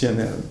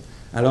conditionnelle.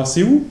 Alors,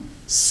 c'est où?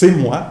 C'est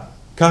moi,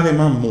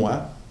 carrément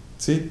moi.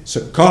 Tu sais, ce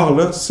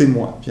corps-là, c'est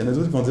moi. Puis il y en a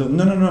d'autres qui vont dire,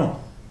 non,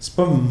 c'est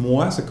pas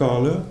moi, ce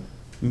corps-là,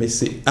 mais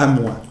c'est à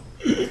moi.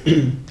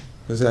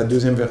 C'est la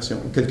deuxième version.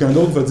 Quelqu'un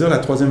d'autre va dire, la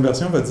troisième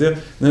version va dire,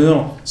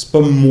 non, c'est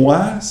pas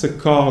moi, ce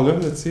corps-là,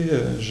 là, tu sais,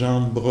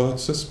 jambes, bras, tout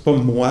ça, c'est pas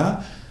moi.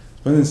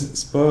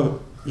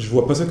 Je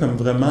vois pas ça comme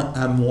vraiment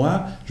à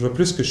moi, je vois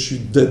plus que je suis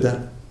dedans.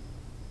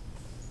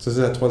 Ça,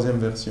 c'est la troisième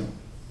version.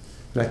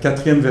 La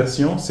quatrième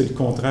version, c'est le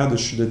contraire de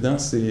je suis dedans,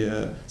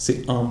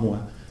 c'est en moi.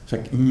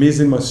 Fait que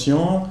mes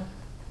émotions,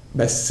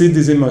 ben, c'est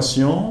des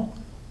émotions.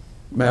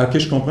 Ben, OK,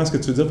 je comprends ce que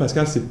tu veux dire,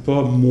 Pascal, c'est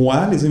pas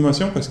moi, les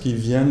émotions, parce qu'ils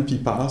viennent puis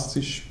ils passent, tu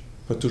sais, je suis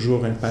pas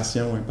toujours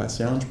impatient ou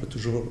impatiente, je suis pas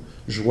toujours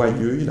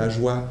joyeux, la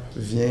joie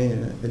vient,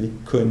 elle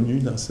est connue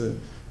dans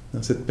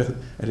cette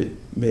période,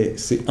 mais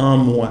c'est en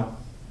moi,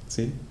 tu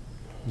sais,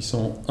 ils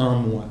sont en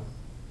moi.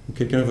 Ou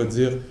quelqu'un va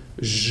dire,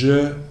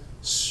 je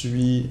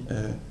suis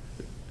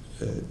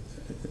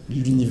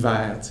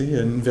l'univers, tu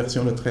sais, une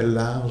version là, très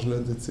large, là,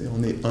 tu sais,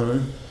 on est un,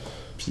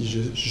 puis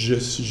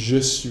je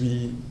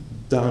suis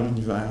dans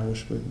l'univers, je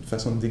sais pas, une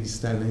façon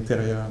d'exister à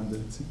l'intérieur de,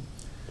 tu sais.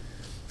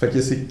 Fait qu'il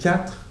y a ces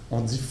 4,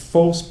 on dit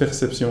fausses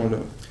perceptions-là.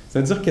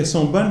 C'est-à-dire qu'elles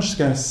sont bonnes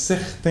jusqu'à un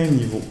certain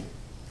niveau.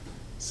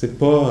 C'est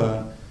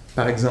pas,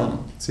 par exemple,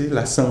 tu sais,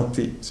 la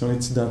santé. Si on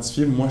est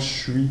identifié, moi je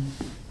suis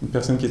une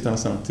personne qui est en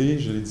santé,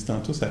 je l'ai dit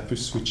tantôt, ça peut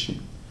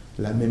switcher.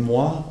 La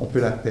mémoire, on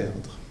peut la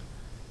perdre.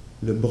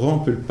 Le bras, on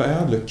peut le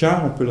perdre. Le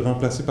cœur, on peut le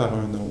remplacer par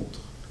un autre.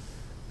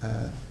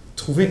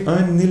 Trouver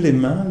un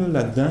élément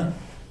là-dedans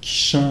qui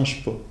ne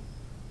change pas.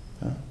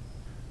 Hein?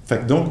 Fait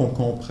que donc, on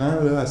comprend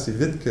là, assez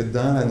vite que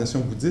dans la notion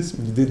bouddhiste,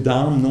 l'idée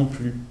d'âme non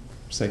plus,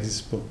 ça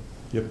n'existe pas.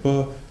 Il y a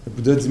pas. Le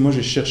Bouddha dit, moi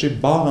j'ai cherché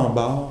barre en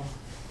barre,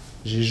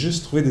 j'ai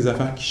juste trouvé des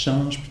affaires qui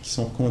changent puis qui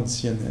sont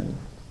conditionnelles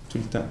tout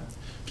le temps.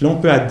 Puis là, on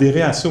peut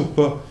adhérer à ça ou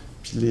pas.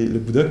 Puis le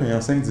Bouddha, quand il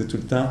enseigne, disait tout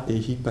le temps,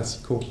 Ehi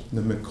Pasiko,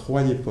 ne me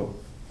croyez pas,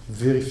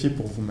 vérifiez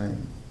pour vous-même.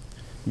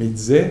 Mais il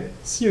disait,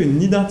 s'il y a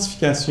une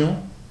identification,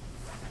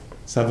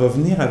 ça va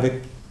venir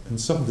avec une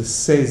sorte de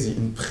saisie,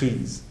 une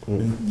prise,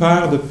 une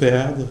peur de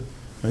perdre,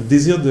 un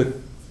désir de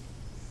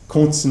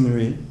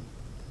continuer.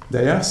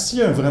 D'ailleurs, s'il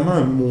y a vraiment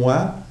un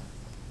moi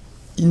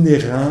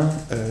inhérent,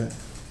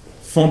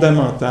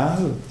 fondamental,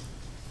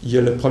 il y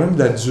a le problème de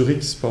la durée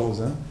qui se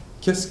pose. Hein?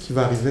 Qu'est-ce qui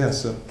va arriver à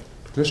ça?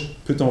 Là, je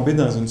peux tomber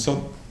dans une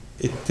sorte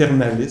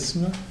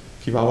d'éternalisme,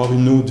 qu'il va y avoir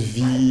une autre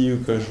vie,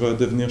 ou que je vais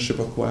devenir je ne sais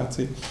pas quoi.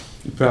 Tu sais.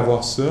 Il peut y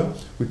avoir ça,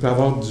 ou il peut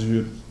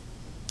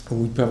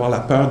y avoir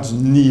la peur du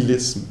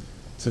nihilisme.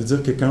 Ça veut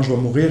dire que quand je vais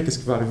mourir, qu'est-ce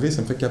qui va arriver?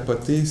 Ça me fait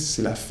capoter,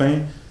 c'est la fin. Tu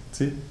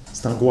sais.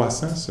 C'est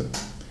angoissant, ça.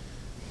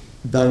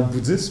 Dans le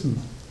bouddhisme,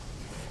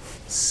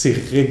 c'est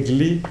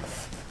réglé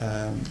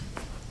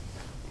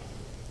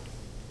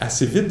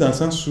assez vite, dans le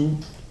sens où...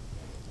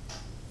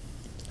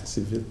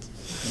 Assez vite.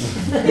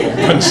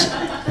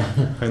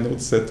 Un autre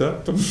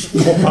setup.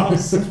 On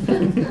passe.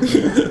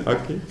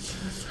 OK.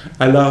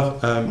 Alors,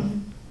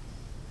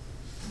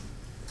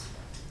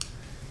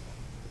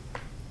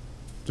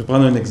 je vais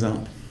prendre un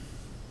exemple.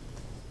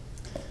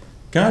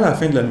 Quand à la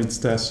fin de la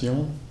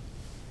méditation,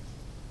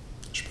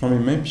 je prends mes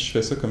mains puis je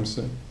fais ça comme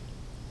ça.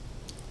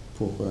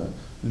 Pour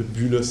le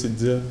but, là, c'est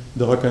de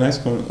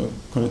reconnaître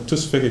qu'on a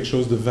tous fait quelque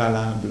chose de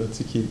valable, là,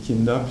 qui est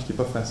noble et qui n'est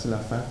pas facile à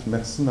faire. Puis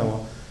merci de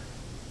m'avoir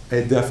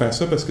aidé à faire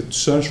ça, parce que tout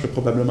seul, je ne ferais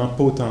probablement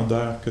pas autant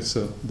d'heures que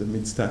ça de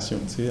méditation.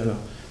 Alors,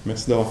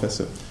 merci d'avoir fait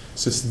ça.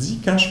 Ceci dit,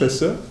 quand je fais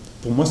ça,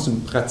 pour moi, c'est une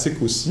pratique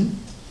aussi.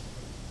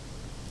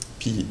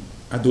 Puis,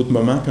 à d'autres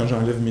moments, quand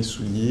j'enlève mes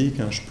souliers,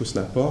 quand je pousse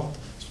la porte,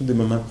 c'est des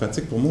moments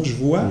pratiques. Pour moi, je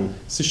vois,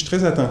 si je suis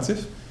très attentif,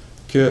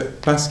 que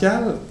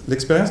Pascal,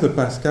 l'expérience de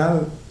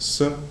Pascal,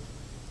 ça,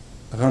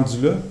 rendu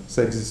là,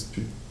 ça n'existe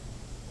plus.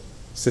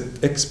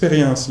 Cette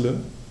expérience-là,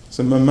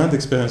 ce moment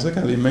d'expérience-là,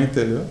 quand les mains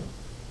étaient là,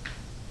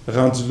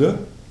 rendu là,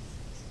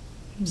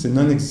 c'est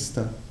non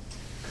existant.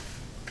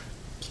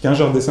 Puis quand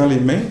je redescends les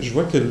mains, je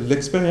vois que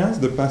l'expérience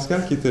de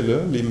Pascal qui était là,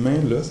 les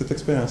mains là, cette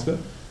expérience-là,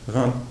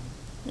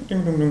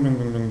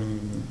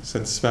 ça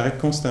disparaît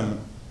constamment.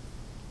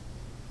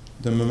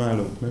 D'un moment à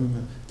l'autre. Même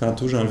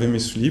tantôt, j'ai enlevé mes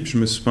souliers, puis je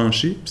me suis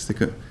penché, puis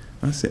c'était que,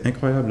 c'est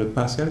incroyable. Le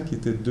Pascal qui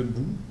était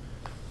debout,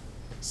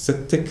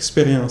 cette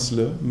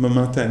expérience-là,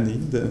 momentanée,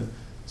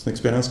 c'est une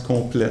expérience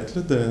complète,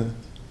 là,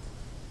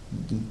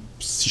 d'une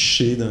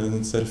psyché,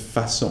 d'une seule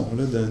façon,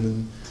 là,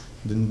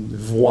 de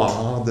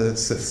voir, de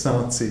se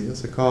sentir,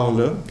 ce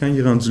corps-là, quand il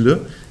est rendu là,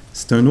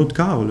 c'est un autre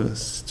corps, là,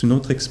 c'est une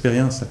autre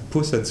expérience, ça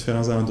pousse à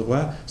différents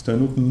endroits, c'est un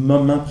autre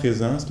moment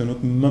présent, c'est un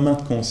autre moment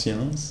de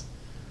conscience.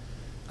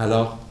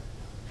 Alors,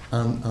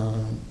 en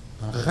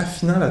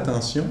raffinant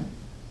l'attention,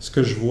 ce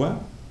que je vois,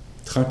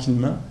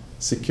 tranquillement,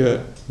 c'est que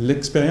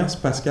l'expérience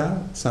Pascal,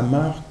 ça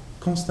meurt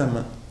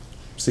constamment.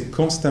 C'est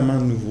constamment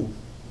nouveau.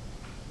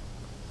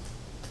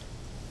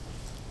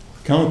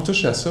 Quand on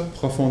touche à ça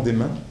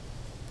profondément,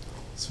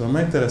 c'est vraiment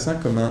intéressant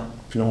comment,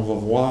 puis là on va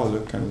voir là,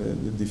 quand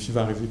le défi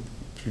va arriver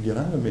plus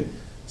grand, là, mais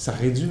ça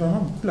réduit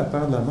vraiment beaucoup la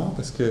peur de la mort,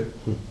 parce que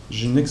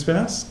j'ai une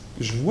expérience,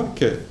 je vois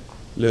que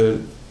le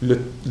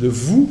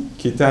vous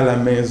qui était à la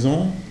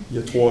maison il y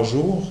a 3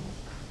 jours,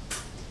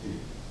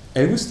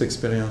 elle est où cette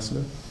expérience-là?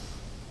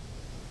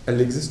 Elle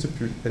n'existe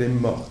plus, elle est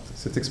morte.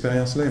 Cette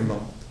expérience-là est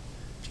morte.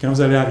 Puis quand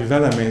vous allez arriver à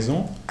la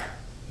maison,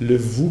 le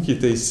vous qui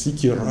était ici,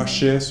 qui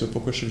rushait sur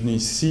pourquoi je suis venu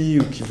ici,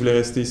 ou qui voulait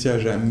rester ici à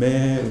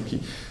jamais,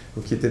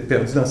 ou qui était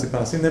perdu dans ses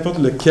pensées, n'importe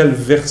laquelle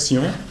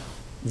version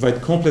va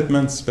être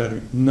complètement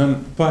disparue,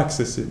 pas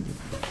accessible.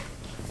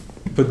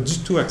 Pas du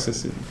tout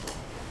accessible.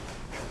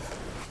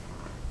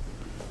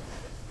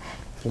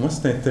 Pour moi,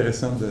 c'est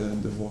intéressant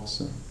de voir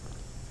ça.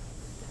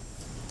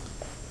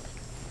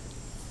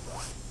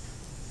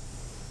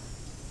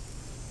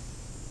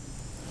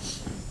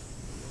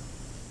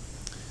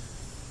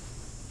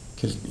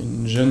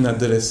 une jeune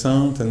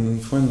adolescente, une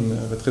fois une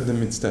retraite de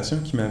méditation,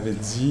 qui m'avait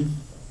dit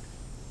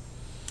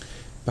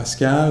 «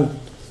 Pascal,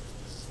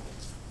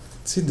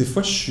 tu sais, des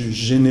fois je suis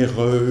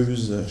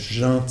généreuse, je suis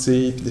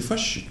gentille, puis des fois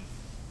je suis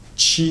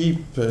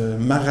cheap,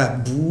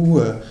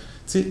 marabout.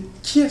 Tu sais,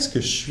 qui est-ce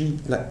que je suis?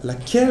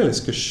 Laquelle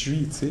est-ce que je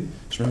suis? Tu sais?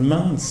 Je me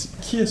demande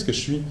qui est-ce que je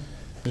suis.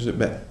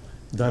 Ben,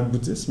 dans le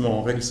bouddhisme,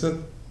 on règle ça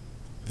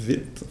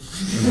vite.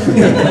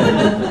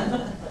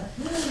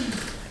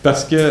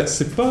 Parce que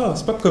c'est pas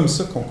comme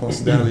ça qu'on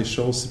considère les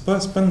choses. C'est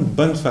pas une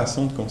bonne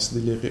façon de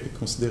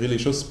considérer les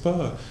choses.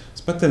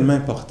 C'est pas tellement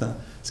important.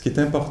 Ce qui est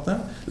important,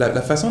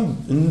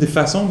 une des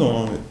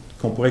façons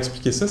qu'on pourrait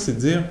expliquer ça, c'est de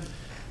dire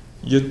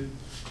il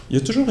y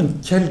a toujours une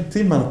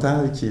qualité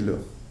mentale qui est là.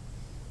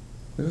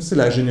 Des fois, c'est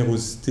la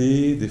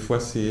générosité, des fois,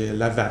 c'est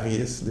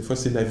l'avarice, des fois,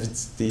 c'est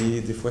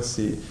l'avidité, des fois,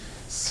 c'est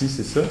c'est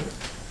ça.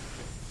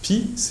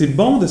 Puis, c'est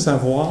bon de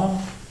savoir,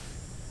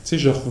 tu sais,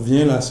 je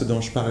reviens là à ce dont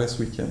je parlais ce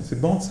week-end, c'est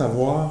bon de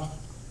savoir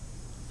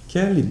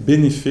quel est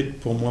bénéfique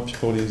pour moi puis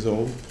pour les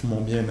autres, pour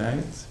mon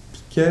bien-être,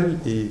 puis quel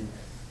est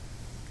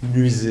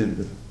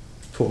nuisible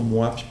pour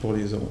moi puis pour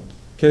les autres.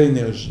 Quelle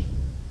énergie.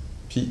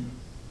 Puis,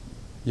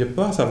 il n'y a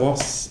pas à savoir,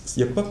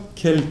 il n'y a pas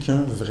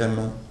quelqu'un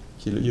vraiment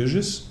qui est là. Il y a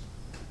juste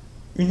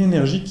une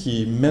énergie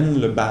qui mène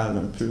le bal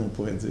un peu, on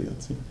pourrait dire.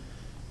 Tu sais.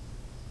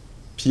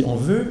 Puis on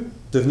veut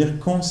devenir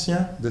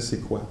conscient de c'est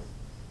quoi.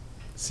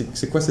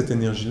 C'est quoi cette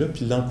énergie-là,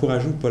 puis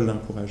l'encourager ou pas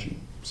l'encourager.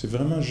 C'est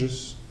vraiment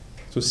juste,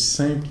 c'est aussi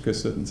simple que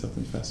ça, d'une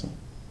certaine façon.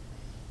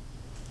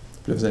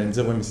 Puis là, vous allez me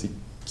dire, oui, mais c'est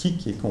qui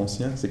est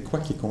conscient? C'est quoi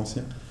qui est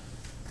conscient?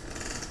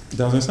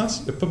 Dans un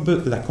sens,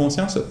 la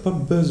conscience n'a pas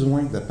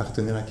besoin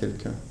d'appartenir à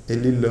quelqu'un.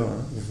 Elle est là.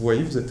 Hein. Vous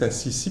voyez, vous êtes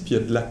assis ici, puis il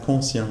y a de la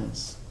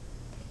conscience.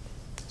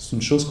 C'est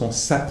une chose qu'on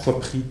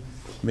s'approprie.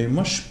 Mais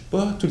moi, je ne suis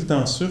pas tout le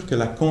temps sûr que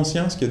la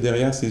conscience qu'il y a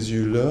derrière ces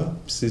yeux-là,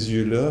 puis ces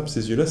yeux-là, puis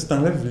ces yeux-là, si tu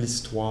enlèves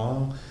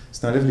l'histoire, si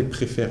tu enlèves les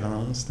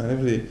préférences, si tu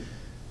enlèves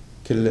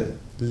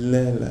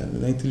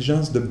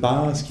l'intelligence de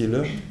base qui est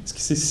là, est-ce que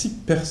c'est si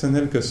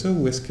personnel que ça,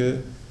 ou est-ce que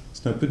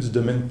c'est un peu du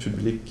domaine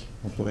public,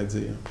 on pourrait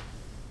dire?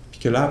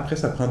 Puis que là, après,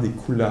 ça prend des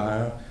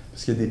couleurs,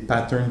 parce qu'il y a des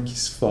patterns qui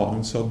se forment,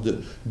 une sorte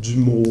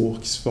d'humour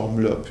qui se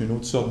forme là, puis une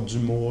autre sorte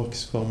d'humour qui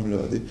se forme là,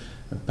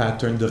 un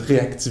pattern de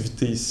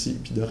réactivité ici,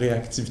 puis de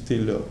réactivité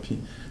là, puis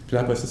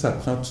là, après ça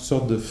prend toutes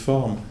sortes de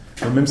formes.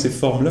 Mais même ces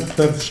formes-là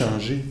peuvent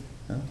changer.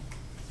 Hein?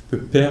 Je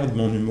peux perdre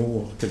mon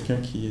humour. Quelqu'un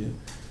qui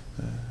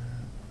a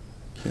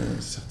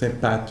un certain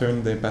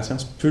pattern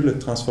d'impatience peut le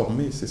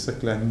transformer. C'est ça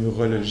que la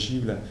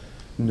neurologie, la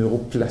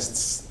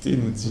neuroplasticité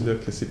nous dit, là,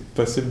 que c'est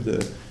possible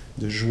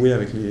de jouer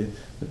avec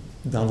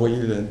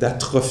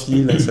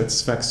d'atrophier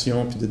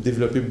l'insatisfaction, puis de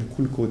développer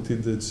beaucoup le côté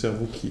du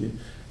cerveau qui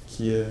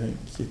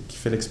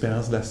fait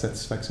l'expérience de la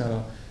satisfaction.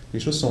 Alors, les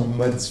choses sont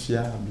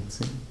modifiables, tu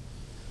sais.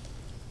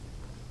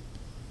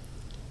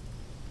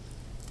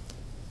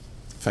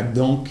 Fait que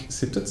donc,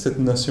 c'est toute cette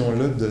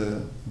notion-là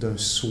d'un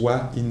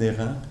soi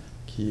inhérent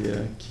qui est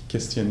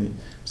questionnée.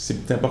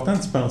 C'est important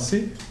d'y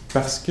penser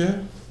parce que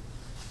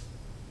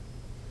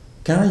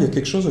quand il y a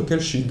quelque chose auquel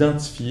je suis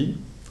identifié,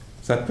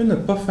 ça peut ne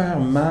pas faire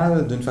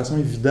mal d'une façon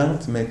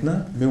évidente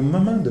maintenant, mais au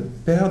moment de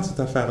perdre cette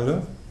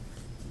affaire-là,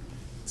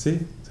 tu sais,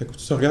 tu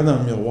te regardes dans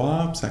le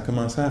miroir, puis ça a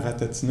commencé à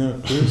ratatiner un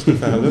peu, cette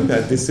affaire-là, puis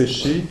à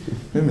dessécher.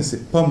 Mais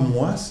c'est pas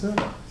moi, ça.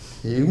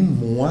 Et où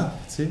moi,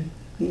 tu sais?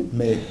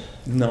 Mais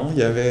non, il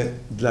y avait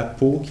de la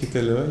peau qui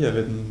était là, il y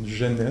avait une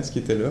jeunesse qui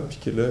était là, puis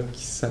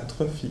qui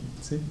s'atrophie,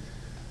 tu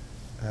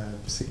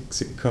sais.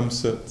 C'est comme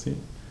ça, tu sais.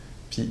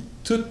 Puis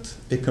tout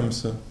est comme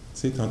ça.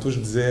 Tu sais, tantôt je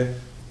disais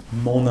 «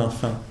 mon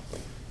enfant ».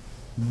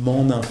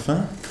 Mon enfant,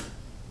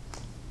 tu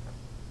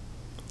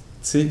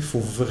sais, il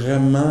faut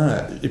vraiment...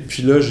 Et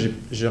puis là,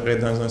 j'aurais,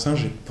 dans un sens,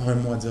 j'ai pas un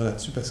mot à dire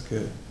là-dessus parce que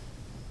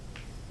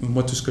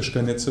moi, tout ce que je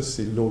connais de ça,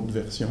 c'est l'autre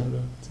version, là,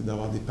 c'est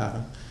d'avoir des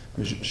parents.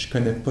 Mais je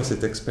connais pas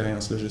cette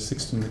expérience-là. Je sais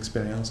que c'est une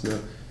expérience là,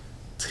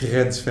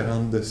 très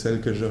différente de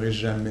celle que j'aurais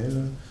jamais,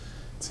 là,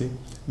 tu sais.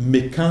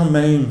 Mais quand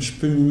même, je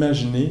peux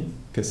m'imaginer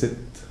que cette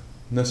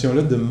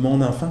notion-là de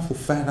mon enfant, il faut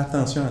faire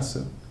attention à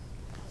ça.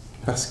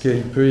 Parce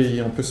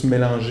qu'on peut se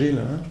mélanger,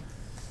 là, hein.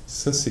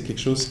 Ça, c'est quelque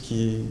chose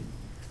qui est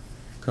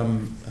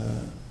comme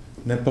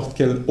n'importe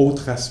quel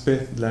autre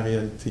aspect de la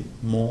réalité.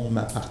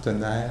 Ma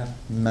partenaire,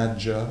 ma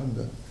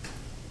job.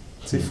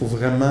 Tu sais, il faut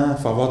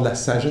avoir de la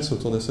sagesse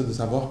autour de ça, de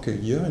savoir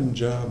qu'il y a une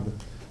job,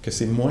 que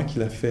c'est moi qui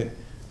la fais,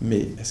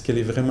 mais est-ce qu'elle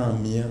est vraiment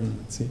mienne,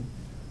 tu sais?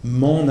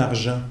 Mon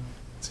argent.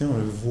 Tu sais, on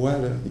le voit,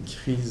 là, les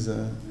crises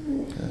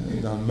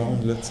dans le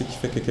monde, là, tu sais, qui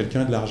fait que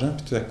quelqu'un a de l'argent,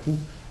 puis tout à coup,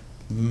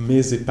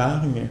 mes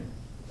épargnes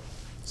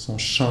sont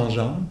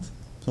changeantes,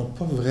 ne sont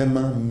pas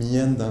vraiment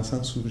miennes dans le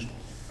sens où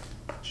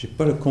j'ai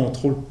pas le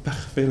contrôle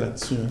parfait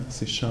là-dessus, hein,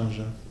 c'est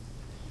changeant.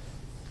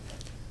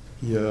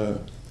 Il y a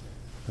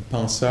un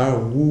penseur,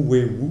 Wu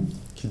Wei Wu,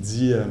 qui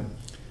dit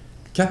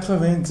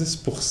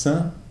 90%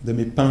 de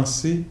mes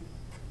pensées,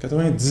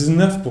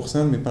 99%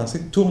 de mes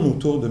pensées tournent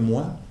autour de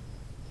moi,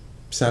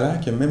 puis ça a l'air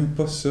qu'il n'y a même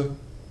pas ça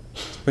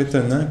C'est pas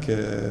étonnant que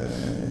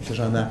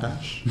j'en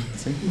arrache.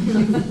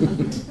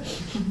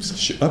 Parce que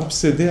je suis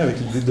obsédé avec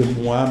l'idée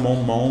de moi, mon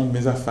monde,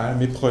 mes affaires,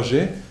 mes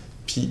projets.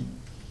 Puis,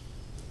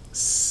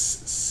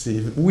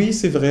 oui,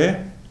 c'est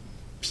vrai,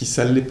 puis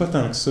ça ne l'est pas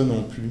tant que ça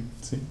non plus.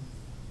 T'sais.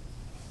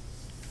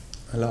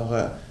 Alors,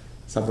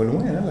 ça va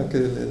loin, hein,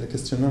 le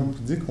questionnement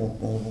bouddhique,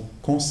 on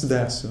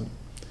considère ça.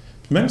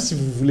 Puis même si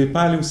vous ne voulez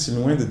pas aller aussi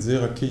loin de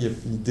dire, OK, il y a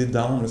l'idée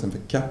d'âme, ça me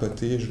fait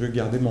capoter, je veux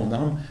garder mon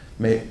âme,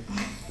 mais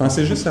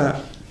pensez juste à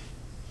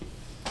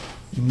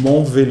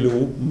mon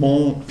vélo,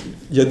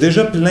 il y a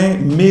déjà plein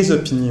mes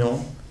opinions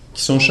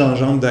qui sont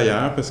changeantes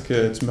d'ailleurs, parce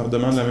que tu me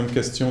redemandes la même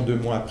question 2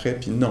 mois après,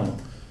 puis non,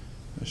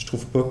 je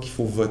trouve pas qu'il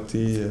faut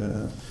voter...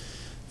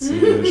 je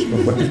ne suis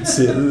pas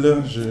utile, là.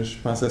 Je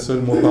pensais à ça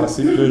le mois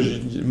passé, puis là,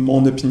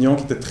 mon opinion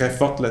qui était très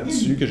forte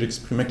là-dessus, que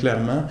j'exprimais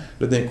clairement,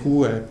 là, d'un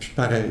coup, puis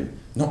pareil.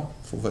 Non,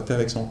 il faut voter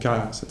avec son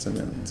cœur cette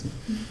semaine. T'sais.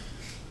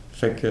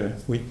 Fait que,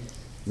 oui.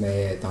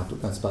 Mais tantôt,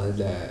 quand tu parlais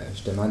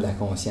justement de la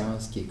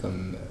conscience, qui est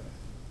comme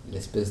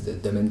l'espèce de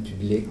domaine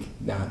public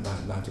dans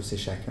tous et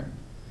chacun,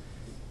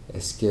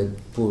 est-ce que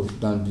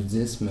dans le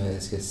bouddhisme,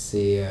 est-ce que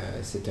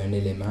c'est un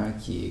élément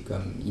qui est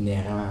comme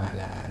inhérent à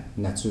la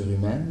nature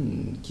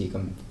humaine, qui est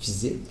comme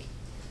physique,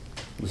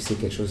 ou c'est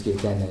quelque chose qui a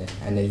été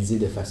analysé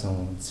de façon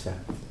différente?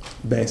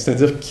 Bien,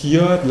 c'est-à-dire qu'il y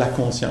a de la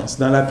conscience.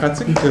 Dans la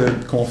pratique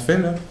qu'on fait,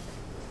 là,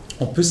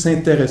 on peut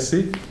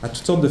s'intéresser à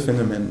toutes sortes de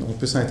phénomènes. On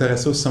peut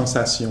s'intéresser aux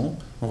sensations.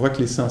 On voit que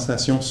les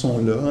sensations sont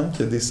là, hein,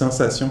 qu'il y a des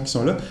sensations qui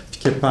sont là,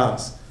 puis qu'elles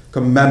passent.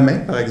 Comme ma main,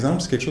 par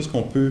exemple, c'est quelque chose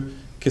qu'on peut...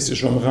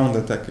 Je vais me rendre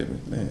à ta...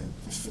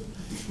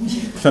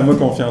 Fais-moi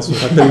confiance,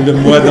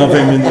 rappelle-le-moi dans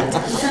 20 minutes.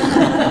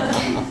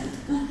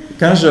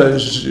 Quand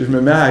je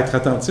me mets à être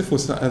attentif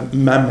à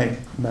ma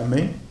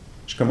main,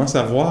 je commence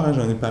à voir, hein,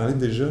 j'en ai parlé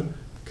déjà,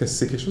 que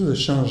c'est quelque chose de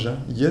changeant.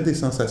 Il y a des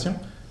sensations.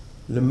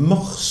 Le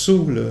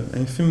morceau,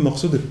 infime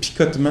morceau de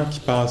picotement qui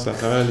passe à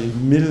travers les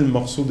 1000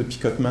 morceaux de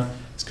picotement,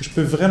 est-ce que je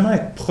peux vraiment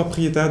être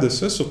propriétaire de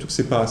ça, surtout que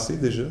c'est passé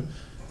déjà?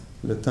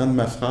 Le temps de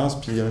ma phrase,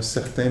 puis un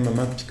certain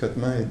moment de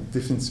picotement est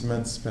définitivement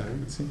disparu.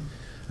 Tu sais.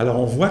 Alors,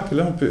 on voit que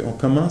là,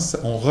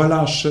 on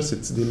relâche ça,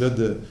 cette idée-là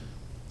de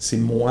 « c'est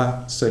moi,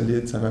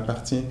 solide, ça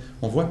m'appartient ».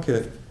 On voit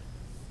que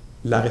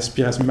ma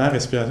respiration, bien,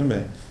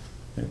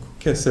 un coup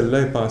que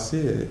celle-là est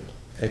passée,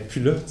 elle n'est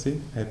plus là, tu sais,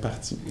 elle est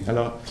partie.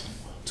 Alors,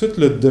 tout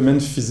le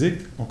domaine physique,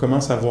 on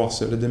commence à voir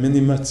ça. Le domaine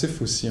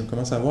émotif aussi, on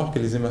commence à voir que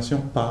les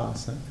émotions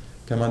passent, hein,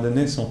 qu'à un moment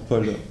donné, elles ne sont pas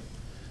là.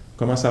 On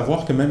commence à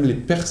voir que même les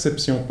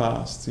perceptions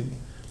passent, tu sais.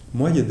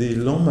 Moi, il y a des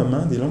longs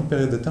moments, des longues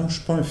périodes de temps où je ne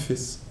suis pas un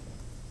fils.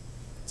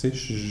 Tu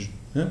sais,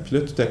 hein? Puis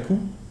là, tout à coup,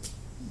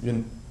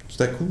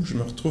 je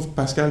me retrouve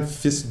Pascal,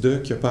 fils de,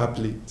 qui n'a pas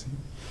appelé. Tu sais.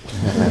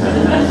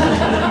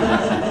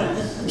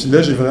 Puis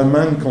là, j'ai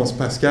vraiment une conscience.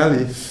 Pascal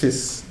est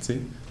fils. Tu sais.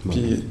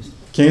 Puis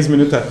 15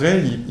 minutes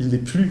après, il n'est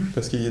plus,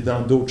 parce qu'il est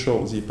dans d'autres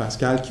choses. Il est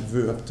Pascal qui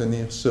veut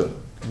obtenir ça,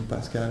 comme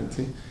Pascal.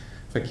 Tu sais.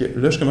 Fait que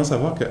là, je commence à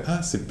voir que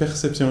ces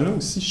perceptions-là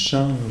aussi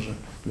changent.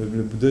 Le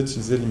Bouddha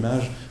utilisait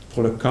l'image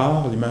pour le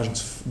corps, l'image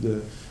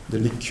de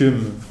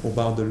l'écume au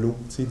bord de l'eau.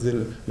 Tu sais, il disait,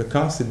 le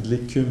corps, c'est de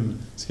l'écume.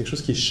 C'est quelque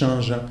chose qui est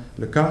changeant.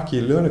 Le corps qui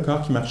est là, le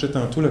corps qui marchait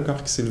tantôt, le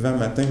corps qui s'est levé un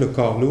matin, le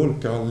corps lourd, le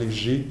corps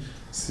léger,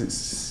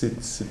 c'est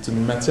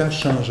une matière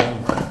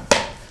changeante.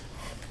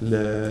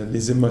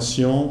 Les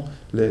émotions,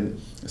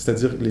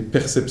 c'est-à-dire les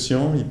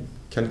perceptions,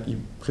 il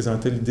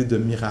présentait l'idée de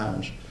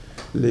mirage.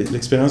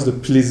 L'expérience de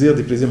plaisir,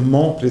 des plaisirs,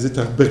 mon plaisir, tu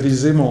as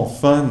brisé mon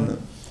fun. Tu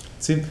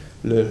sais,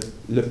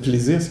 le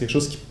plaisir, c'est quelque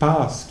chose qui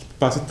passe, qui peut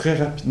passer très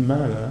rapidement,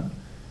 là. Hein?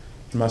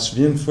 Je m'en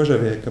souviens, une fois,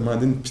 j'avais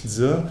commandé une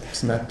pizza,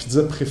 c'est ma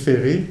pizza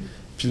préférée,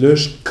 puis là,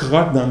 je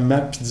croque dans ma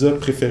pizza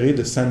préférée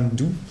de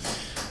sandu,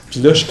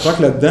 puis là, je croque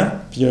là-dedans,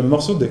 puis il y a un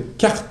morceau de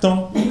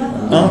carton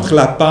entre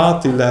la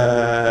pâte et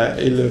la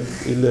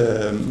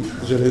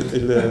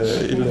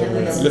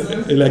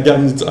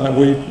garniture, ah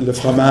oui, le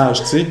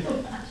fromage, tu sais.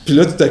 Puis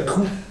là, tout à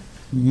coup,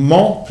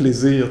 mon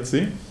plaisir, tu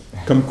sais,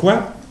 comme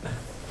quoi,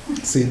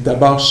 c'est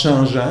d'abord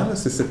changeant, là,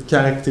 c'est cette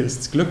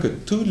caractéristique-là que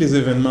tous les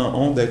événements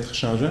ont d'être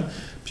changeants,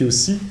 puis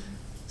aussi,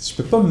 si je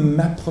ne peux pas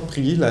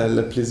m'approprier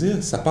le plaisir,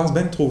 ça passe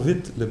bien trop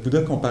vite. Le Bouddha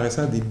comparait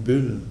ça à des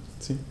bulles,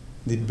 tu sais,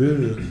 des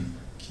bulles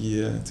qui,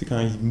 tu sais, quand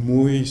il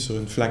mouille sur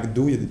une flaque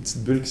d'eau, il y a des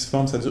petites bulles qui se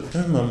forment, ça dure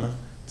un moment,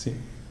 tu sais.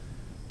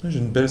 Là, j'ai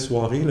une belle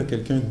soirée, là,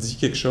 quelqu'un dit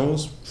quelque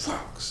chose,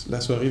 la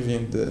soirée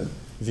vient de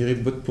virer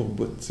bout pour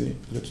bout, tu sais.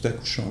 Là, tout à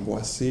coup, je suis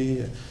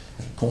angoissé,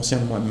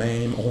 conscient de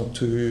moi-même,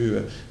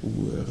 honteux, ou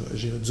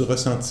j'ai du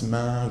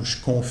ressentiment, ou je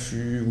suis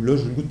confus, ou là,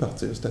 j'ai le goût de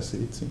partir, c'est assez,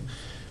 tu sais.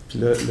 Puis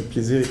là, le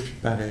plaisir est plus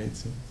pareil,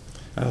 tu sais.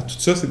 Alors, tout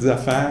ça, c'est des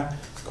affaires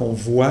qu'on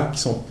voit qui ne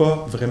sont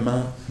pas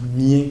vraiment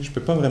miens. Je ne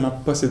peux pas vraiment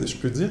posséder. Je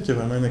peux dire qu'il y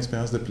a vraiment une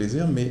expérience de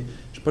plaisir, mais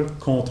je n'ai pas le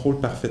contrôle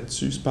parfait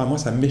dessus. C'est pas à moi,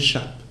 ça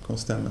m'échappe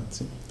constamment, tu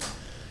sais.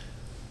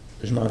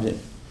 Je m'en viens.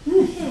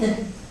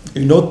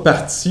 Une autre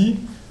partie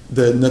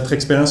de notre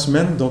expérience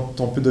humaine dont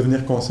on peut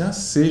devenir conscient,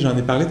 c'est, j'en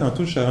ai parlé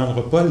tantôt juste avant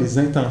le repas, les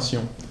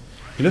intentions.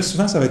 Et là,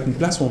 souvent, ça va être une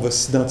place où on va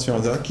s'identifier. On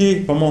va dire,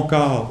 OK, pas mon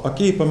corps.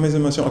 OK, pas mes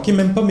émotions. OK,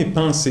 même pas mes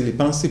pensées. Les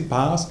pensées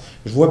passent.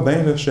 Je vois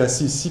bien, là, je suis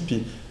assis ici,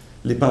 puis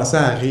les pensées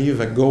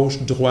arrivent à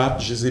gauche,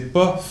 droite, je les ai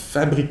pas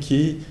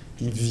fabriquées,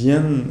 ils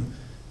viennent,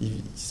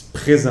 ils se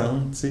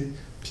présentent, tu sais,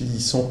 puis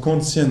ils sont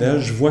conditionnels.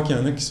 Je vois qu'il y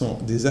en a qui sont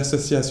des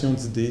associations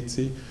d'idées, tu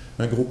sais,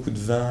 un gros coup de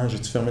vent,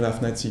 j'ai-tu fermé la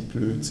fenêtre s'il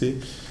pleut, tu sais,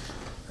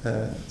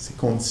 c'est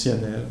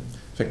conditionnel.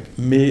 Fait que,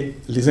 mais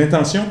les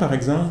intentions, par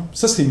exemple,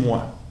 ça c'est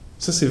moi.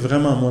 Ça c'est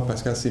vraiment moi,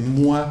 Pascal, c'est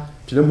moi.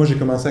 Puis là, moi j'ai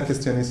commencé à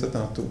questionner ça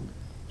tantôt.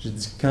 J'ai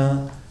dit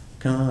quand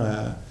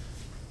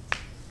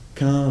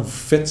vous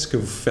faites ce que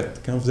vous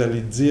faites, quand vous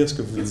allez dire ce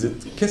que vous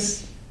dites,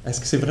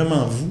 est-ce que c'est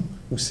vraiment vous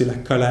ou c'est la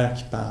colère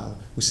qui parle,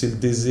 ou c'est le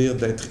désir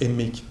d'être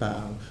aimé qui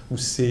parle, ou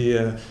c'est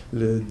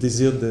le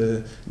désir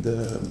de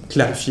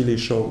clarifier les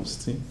choses,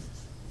 tu sais?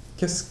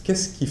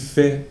 Qu'est-ce qui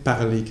fait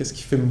parler? Qu'est-ce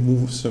qui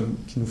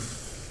qui nous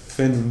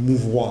fait nous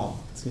mouvoir?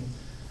 Tu sais?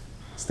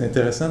 C'est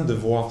intéressant de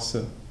voir ça.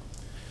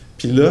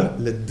 Puis là,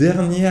 le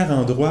dernier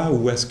endroit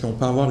où est-ce qu'on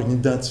peut avoir une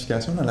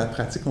identification, dans la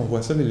pratique, on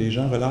voit ça, les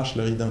gens relâchent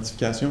leur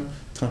identification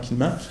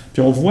tranquillement.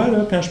 Puis on voit,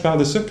 là, quand je parle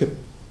de ça,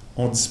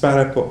 qu'on ne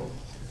disparaît pas.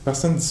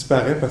 Personne ne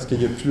disparaît parce qu'il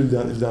n'y a plus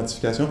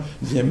l'identification.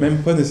 Il ne devient même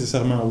pas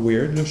nécessairement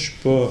weird. Là. Je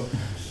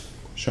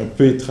suis un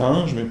peu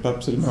étrange, mais pas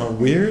absolument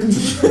weird. Tu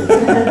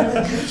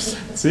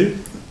sais,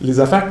 les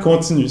affaires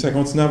continuent. Ça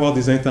continue à avoir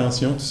des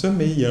intentions, tout ça,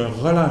 mais il y a un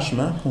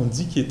relâchement qu'on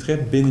dit qui est très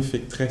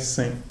bénéfique, très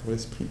sain pour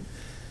l'esprit.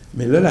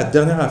 Mais là, la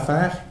dernière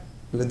affaire,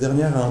 le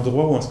dernier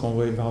endroit où est-ce qu'on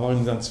va avoir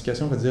une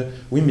identification, on va dire,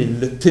 oui, mais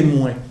le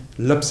témoin,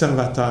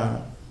 l'observateur,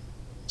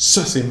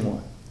 ça, c'est moi.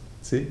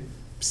 Tu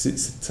sais?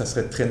 Ça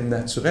serait très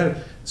naturel.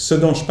 Ce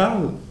dont je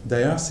parle,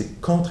 d'ailleurs,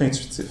 c'est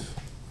contre-intuitif.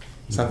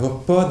 Ça ne va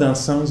pas dans le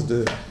sens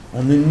de...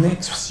 On a une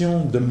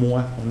intuition de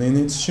moi, on a une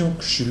intuition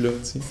que je suis là.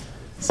 Tu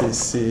sais?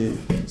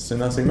 C'est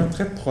un enseignement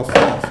très profond,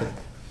 en fait.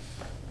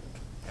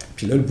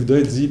 Puis là, le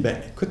Bouddha dit, ben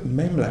écoute,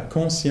 même la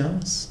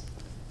conscience,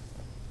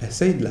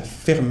 essaye de la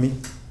fermer.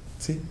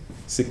 Tu sais?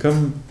 C'est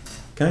comme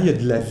quand il y a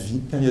de la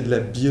vie, quand il y a de la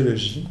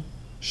biologie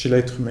chez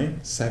l'être humain,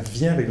 ça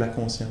vient avec la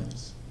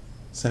conscience.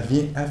 Ça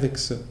vient avec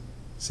ça.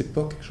 C'est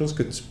pas quelque chose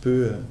que tu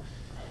peux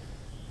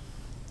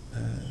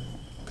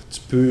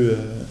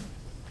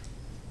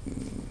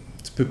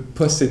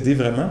posséder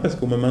vraiment, parce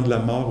qu'au moment de la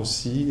mort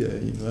aussi,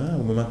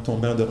 au moment de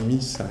tomber endormi,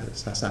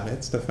 ça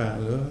s'arrête, cette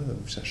affaire-là,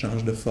 ou ça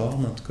change de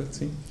forme, en tout cas, tu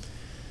sais.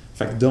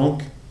 Fait que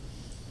donc,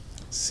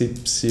 c'est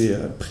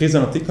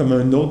présenté comme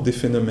un autre des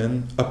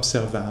phénomènes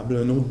observables,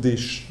 un autre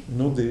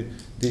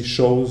des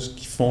choses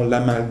qui font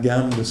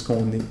l'amalgame de ce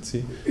qu'on est,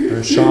 tu sais.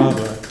 Un char,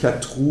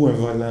 4 roues, un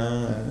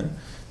volant,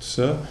 tout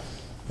ça.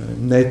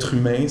 Un être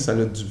humain, ça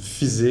a du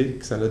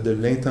physique, ça a de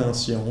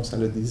l'intention, ça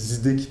a des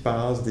idées qui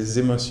passent, des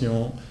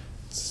émotions,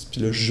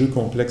 puis le jeu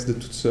complexe de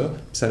tout ça, puis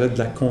ça a de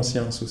la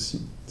conscience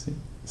aussi. Tu sais.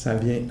 Ça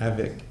vient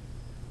avec.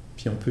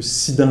 Puis on peut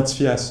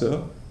s'identifier à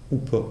ça ou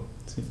pas.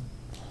 Tu sais.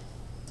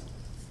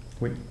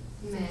 Oui.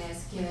 Mais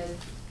est-ce que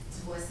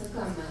tu vois ça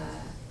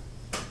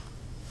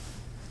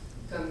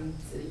comme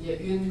il y a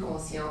une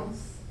conscience,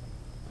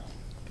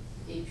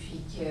 et puis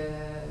que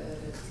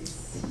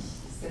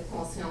cette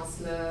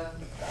conscience-là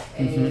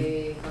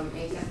est comme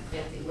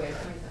interprétée, ou elle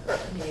peut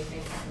interpréter, mais est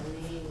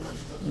incarnée, ou je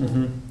sais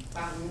pas,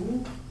 par nous?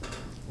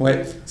 Oui.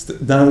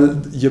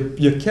 Il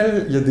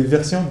y a des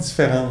versions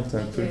différentes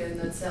un peu.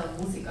 Que notre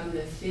cerveau, c'est comme le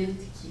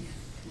filtre qui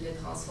le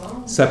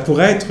transforme? Ça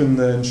pourrait être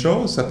une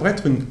chose, ça pourrait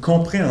être une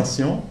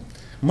compréhension.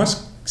 Moi,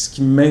 ce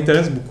qui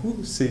m'intéresse beaucoup,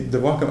 c'est de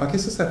voir comme, OK,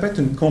 ça peut être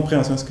une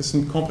compréhension. Est-ce que c'est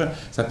une compréhension?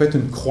 Ça peut être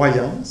une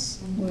croyance.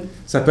 Oui.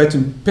 Ça peut être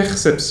une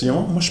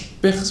perception. Moi, je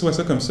perçois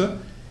ça comme ça.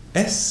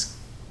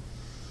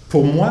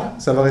 Pour moi,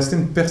 ça va rester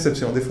une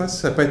perception. Des fois,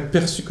 ça peut être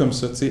perçu comme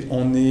ça. Tu sais,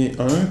 on est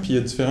un, puis il y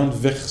a différentes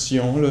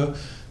versions là,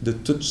 de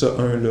tout ce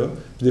un-là.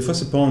 Puis des fois,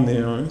 c'est pas on est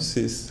un,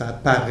 ça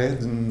apparaît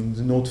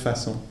d'une autre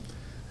façon.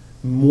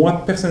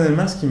 Moi,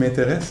 personnellement, ce qui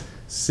m'intéresse,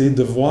 c'est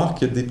de voir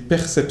qu'il y a des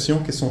perceptions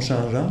qui sont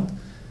changeantes.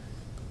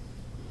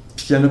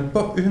 Puis il n'y en a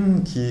pas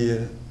une qui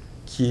est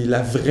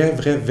la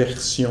vraie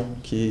version.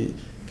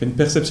 Qu'une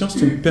perception, c'est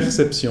une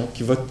perception.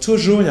 Qu'il va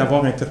toujours y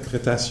avoir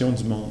interprétation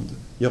du monde.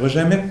 Il n'y aura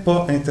jamais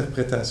pas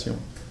interprétation.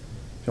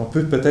 Puis on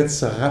peut peut-être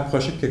se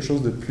rapprocher de quelque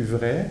chose de plus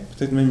vrai,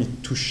 peut-être même y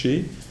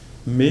toucher,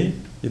 mais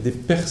il y a des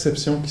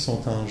perceptions qui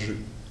sont en jeu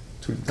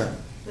tout le temps.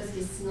 Parce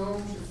que sinon,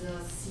 je veux dire,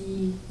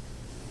 si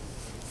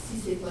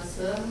c'est pas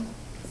ça,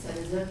 ça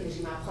veut dire que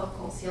j'ai ma propre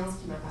conscience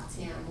qui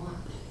m'appartient à moi.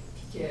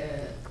 Puis que...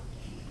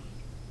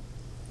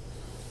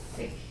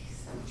 Fait que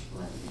ça marche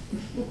pas.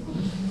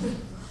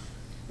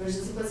 Je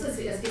sais pas ça.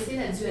 Est-ce que c'est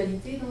la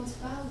dualité dont tu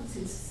parles?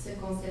 C'est ce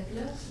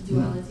concept-là?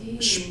 Duality?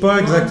 Je suis pas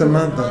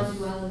exactement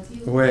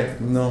dans... Ouais,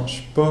 non, je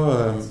suis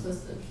pas...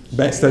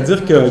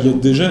 c'est-à-dire qu'il y a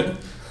déjà...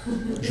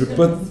 Je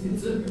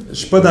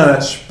suis pas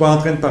en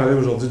train de parler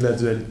aujourd'hui de la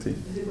dualité.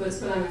 C'est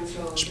pas la même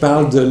chose. Je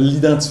parle de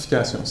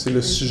l'identification. C'est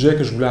le sujet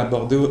que je voulais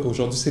aborder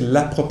aujourd'hui. C'est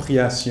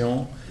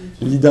l'appropriation,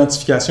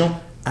 l'identification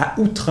à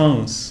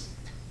outrance.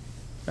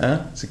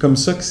 Hein? C'est comme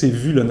ça que c'est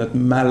vu. Là. Notre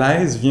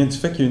malaise vient du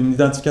fait qu'il y a une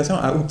identification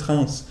à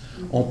outrance.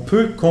 On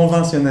peut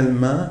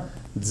conventionnellement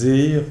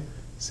dire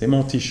 « c'est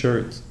mon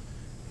T-shirt ».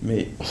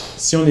 Mais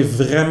si on est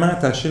vraiment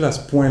attaché à ce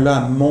point-là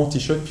à mon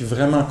T-shirt, puis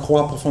vraiment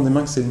croire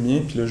profondément que c'est le mien,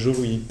 puis le jour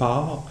où il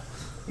part,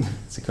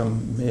 C'est comme,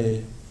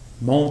 mais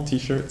mon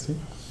T-shirt, tu sais.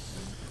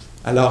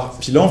 Alors,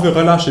 puis là, on veut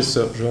relâcher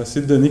ça. Je vais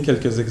essayer de donner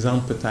quelques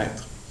exemples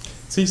peut-être.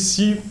 Tu sais,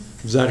 si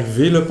vous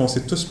arrivez, là, puis on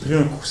s'est tous pris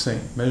un coussin.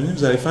 Imaginez,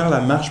 vous allez faire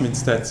la marche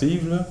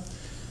méditative, là,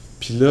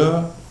 puis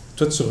là,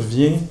 toi, tu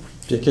reviens,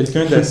 puis il y a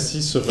quelqu'un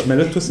d'assis sur... Mais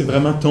là, toi, c'est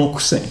vraiment ton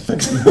coussin. Fait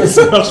que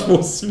ça marche pas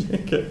aussi bien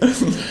que...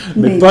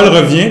 Mais Paul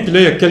revient, puis là,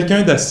 il y a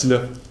quelqu'un d'assis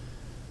là.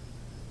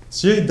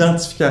 S'il y a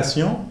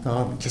identification,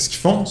 qu'est-ce qu'ils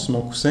font sur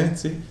mon coussin, tu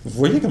sais? Vous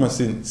voyez comment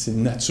c'est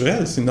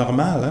naturel, c'est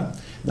normal, hein?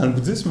 Dans le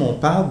bouddhisme, on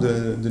parle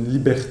d'une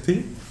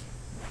liberté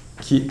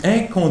qui est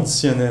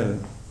inconditionnelle.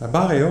 La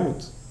barre est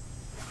haute.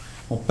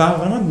 On parle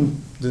vraiment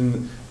d'une...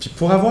 Puis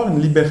pour avoir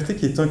une liberté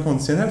qui est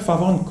inconditionnelle, il faut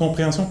avoir une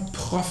compréhension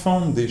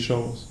profonde des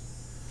choses.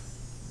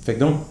 Fait que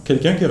donc,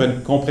 quelqu'un qui aura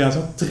une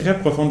compréhension très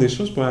profonde des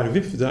choses pourrait arriver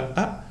et dire «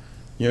 Ah,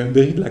 il y a un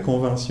bris de la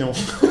convention. »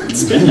 Tu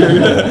sais, il y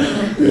a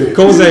une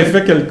cause à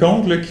effet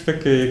quelconque là, qui fait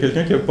qu'il y a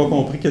quelqu'un qui n'a pas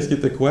compris qu'est-ce qui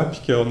était quoi,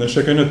 puis qu'on a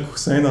chacun notre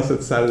coussin dans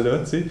cette salle-là,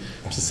 tu sais.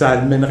 Puis ça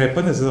ne mènerait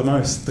pas nécessairement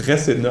un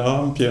stress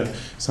énorme, puis un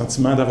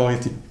sentiment d'avoir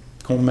été...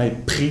 qu'on m'ait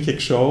pris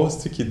quelque chose,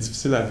 tu sais, qui est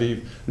difficile à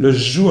vivre. Là,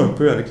 je joue un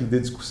peu avec l'idée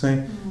du coussin,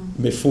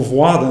 mais il faut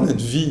voir dans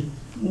notre vie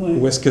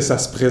où est-ce que ça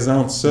se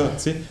présente, ça,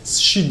 tu sais.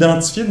 Si je suis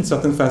identifié d'une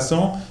certaine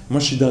façon,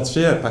 moi, je suis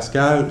identifié à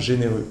Pascal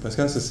généreux.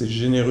 Pascal, ça, c'est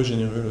généreux,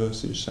 là,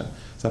 ça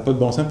n'a pas de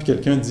bon sens. Puis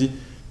quelqu'un dit,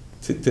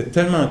 t'es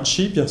tellement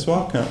cheap hier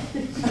soir quand...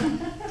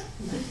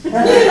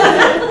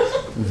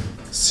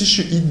 Si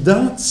je suis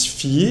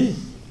identifié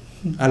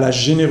à la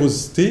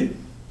générosité,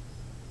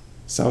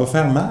 ça va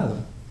faire mal,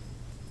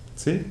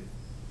 tu sais.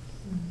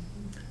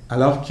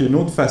 Alors qu'il y a une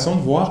autre façon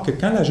de voir que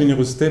quand la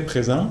générosité est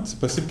présente, c'est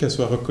possible qu'elle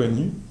soit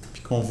reconnue,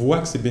 puis qu'on voit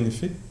que c'est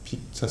bénéfique, puis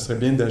que ça serait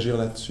bien d'agir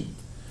là-dessus.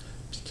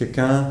 Puis que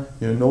quand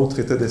il y a un autre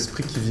état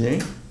d'esprit qui vient,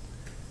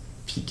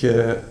 puis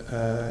que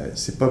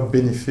c'est pas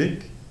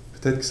bénéfique,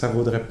 peut-être que ça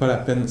vaudrait la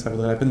peine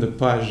de ne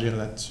pas agir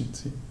là-dessus, tu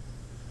sais.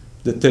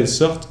 De telle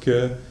sorte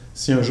que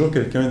si un jour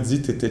quelqu'un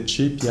dit « t'étais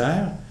cheap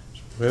hier »,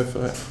 je pourrais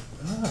faire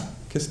 « Ah,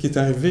 qu'est-ce qui est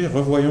arrivé?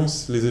 Revoyons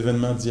les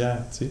événements d'hier,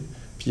 tu sais. »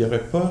 Puis il n'y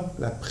aurait pas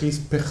la prise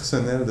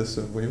personnelle de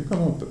ça. Voyez-vous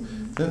comment on peut...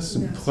 Là, c'est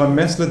une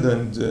promesse là,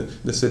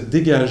 de se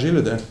dégager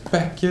là, d'un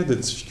paquet de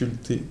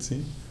difficultés, tu sais.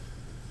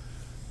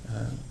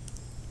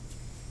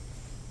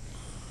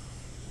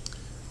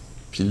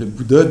 Puis le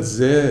Bouddha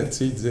disait, tu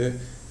sais, il disait,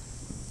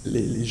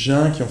 les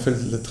gens qui ont fait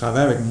le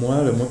travail avec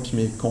moi, là, moi puis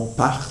mes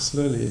comparses,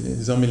 là,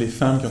 les hommes et les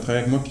femmes qui ont travaillé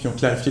avec moi puis qui ont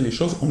clarifié les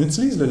choses, on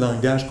utilise le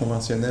langage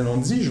conventionnel. On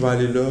dit, je vais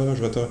aller là,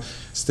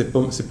 c'est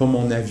pas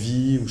mon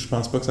avis, ou je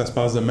pense pas que ça se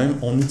passe de même.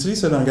 On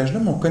utilise ce langage-là,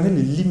 mais on connaît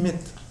les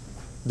limites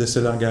de ce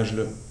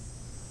langage-là.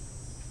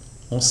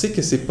 On sait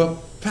que c'est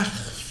pas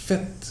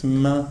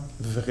parfaitement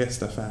vrai,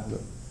 cette affaire-là.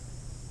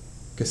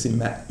 Que c'est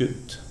ma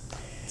hutte.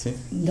 T'sais.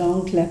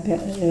 Donc,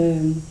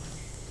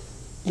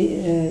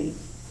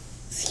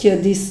 ce qui a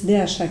décidé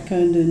à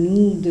chacun de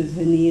nous de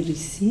venir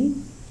ici,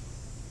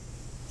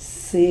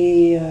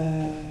 c'est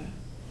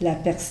la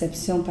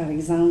perception, par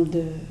exemple,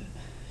 de...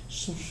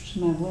 Je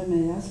ma voix est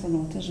meilleure, ça fait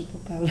longtemps que je n'ai pas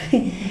parlé.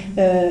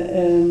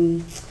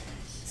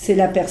 C'est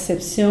la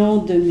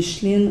perception de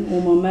Micheline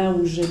au moment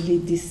où je l'ai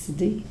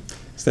décidé.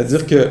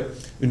 C'est-à-dire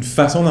qu'une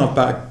façon d'en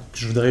parler, que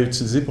je voudrais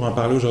utiliser pour en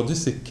parler aujourd'hui,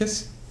 c'est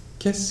qu'est-ce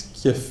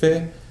qui a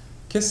fait...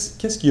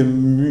 Qu'est-ce qui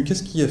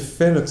a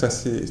fait là, que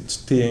tu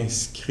t'es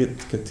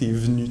inscrite, que tu es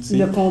venue? T'sais?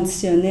 Le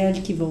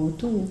conditionnel qui va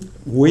autour.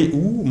 Oui,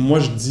 ou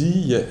moi je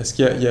dis, est-ce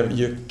qu'il y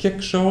a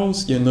quelque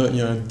chose, il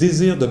y a un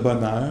désir de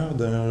bonheur,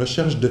 d'une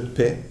recherche de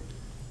paix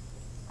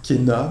qui est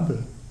noble,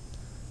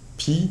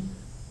 puis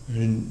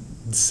un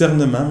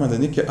discernement à un moment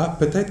donné que,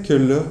 peut-être que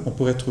là, on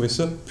pourrait trouver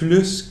ça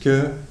plus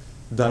que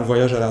dans le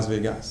voyage à Las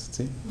Vegas.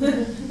 T'sais?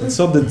 Une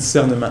sorte de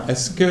discernement.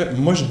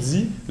 Moi je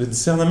dis, le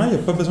discernement, il n'y a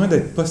pas besoin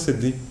d'être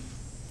possédé.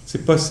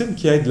 C'est possible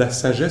qu'il y ait de la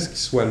sagesse qui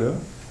soit là,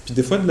 puis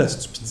des fois de la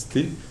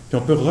stupidité, puis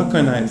on peut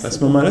reconnaître. À ce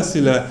moment-là,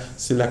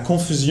 c'est la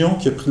confusion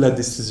qui a pris la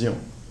décision.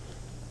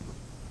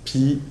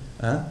 Puis,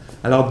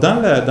 alors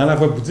dans la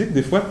voie bouddhique,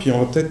 des fois, puis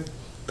on va peut-être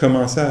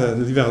commencer à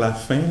aller vers la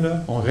fin,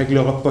 là, on ne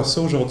réglera pas ça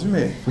aujourd'hui,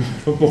 mais je ne sais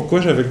pas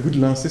pourquoi j'avais le goût de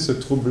lancer ce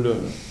trouble-là.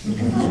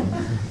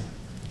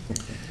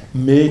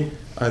 Mais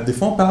des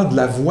fois, on parle de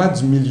la voie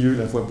du milieu,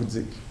 la voie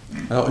bouddhique.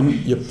 Alors,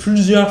 il y a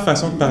plusieurs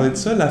façons de parler de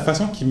ça. La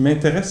façon qui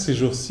m'intéresse ces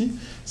jours-ci,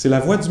 c'est la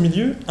voie du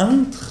milieu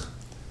entre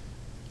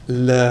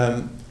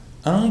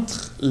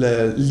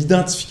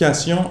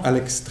l'identification à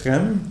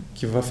l'extrême,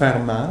 qui va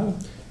faire mal,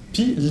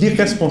 puis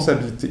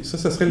l'irresponsabilité. Ça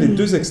serait les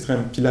deux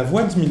extrêmes. Puis la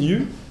voie du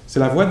milieu,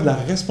 c'est la voie de la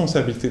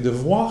responsabilité, de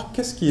voir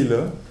qu'est-ce qui est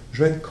là,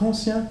 je vais être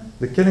conscient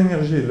de quelle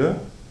énergie est là,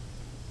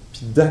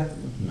 puis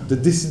de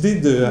décider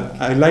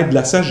à l'aide de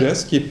la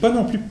sagesse, qui n'est pas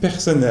non plus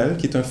personnelle,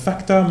 qui est un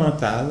facteur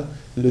mental,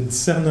 le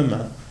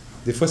discernement.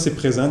 Des fois c'est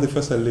présent, des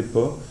fois ça ne l'est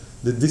pas.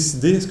 De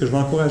décider, est-ce que je vais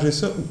encourager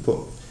ça ou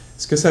pas?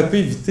 Ce que ça peut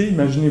éviter,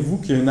 imaginez-vous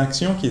qu'il y a une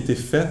action qui a été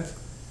faite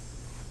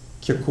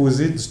qui a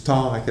causé du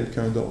tort à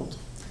quelqu'un d'autre.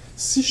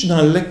 Si je suis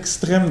dans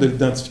l'extrême de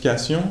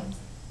l'identification,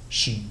 je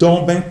suis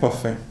donc ben pas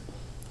fin.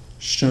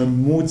 Je suis un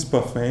maudit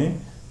pas fin,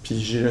 Puis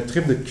j'ai un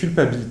trip de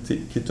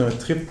culpabilité, qui est un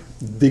trip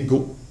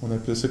d'ego. On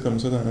appelle ça comme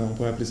ça, on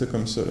pourrait appeler ça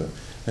comme ça. Là.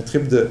 Un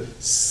trip de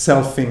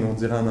selfing, on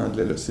dirait en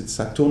anglais. Là.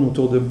 Ça tourne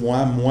autour de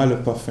moi le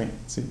pas fin.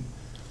 T'sais.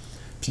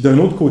 Puis d'un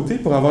autre côté,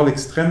 pour avoir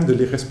l'extrême de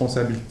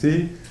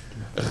l'irresponsabilité,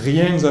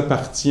 rien ne nous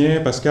appartient.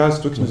 Pascal, c'est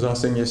toi qui nous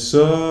enseignais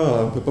ça.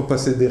 On ne peut pas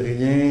posséder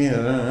rien.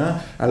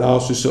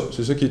 Alors, c'est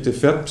ça qui a été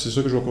fait. Puis c'est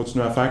ça que je vais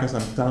continuer à faire quand ça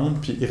me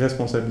tente. Puis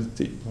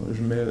irresponsabilité.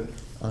 Je mets,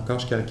 encore,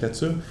 je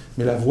caricature.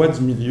 Mais la voie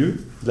du milieu,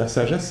 de la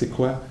sagesse, c'est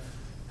quoi?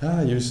 Ah,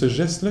 il y a eu ce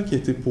geste-là qui a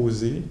été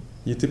posé.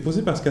 Il a été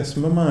posé parce qu'à ce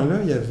moment-là,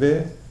 il y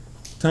avait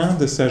tant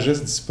de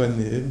sagesse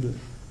disponible,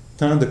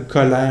 tant de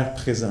colère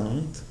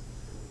présente.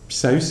 Puis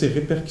ça a eu ces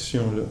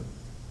répercussions-là.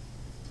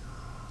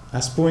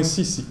 À ce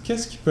point-ci,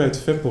 qu'est-ce qui peut être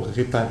fait pour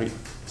réparer?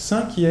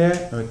 Sans qu'il y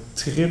ait un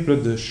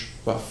triple de « je suis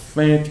pas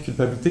fin » puis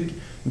culpabilité,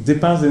 une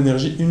dépense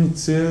d'énergie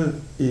inutile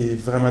et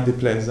vraiment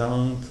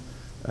déplaisante,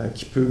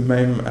 qui peut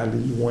même aller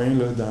loin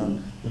là,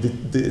 dans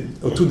des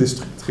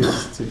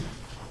autodestructrices.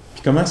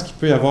 Puis comment est-ce qu'il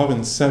peut y avoir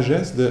une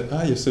sagesse de «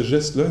 ah, il y a ce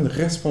geste-là, une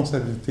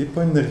responsabilité,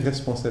 pas une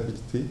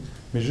responsabilité,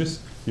 mais juste,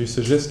 il y a eu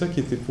ce geste-là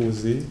qui a été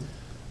posé. »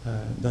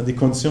 Dans des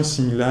conditions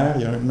similaires,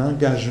 il y a un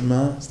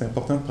engagement, c'est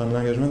important de prendre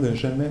l'engagement de ne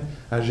jamais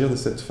agir de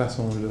cette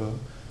façon-là,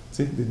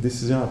 tu sais, des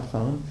décisions à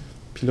prendre.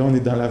 Puis là, on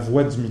est dans la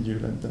voie du milieu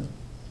là-dedans.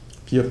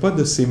 Puis il n'y a pas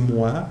de c'est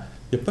moi,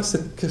 il n'y a pas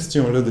cette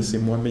question-là de c'est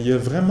moi, mais il y a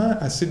vraiment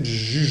assez de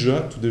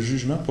jugeote ou de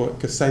jugement pour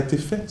que ça a été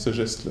fait, ce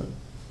geste-là.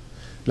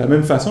 De la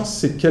même façon, si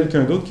c'est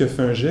quelqu'un d'autre qui a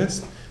fait un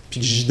geste, puis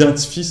que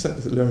j'identifie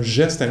un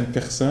geste à une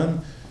personne,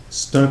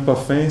 c'est un pas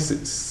fin,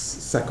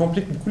 ça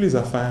complique beaucoup les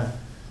affaires.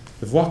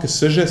 De voir que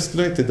ce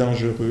geste-là était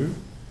dangereux,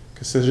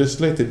 que ce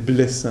geste-là était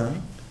blessant,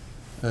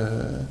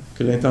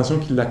 que l'intention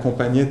qui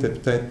l'accompagnait était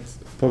peut-être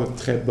pas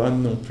très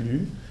bonne non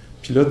plus.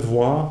 Puis là, de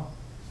voir,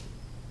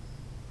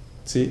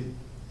 tu sais,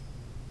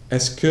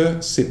 est-ce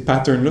que ces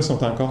patterns-là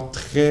sont encore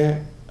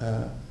très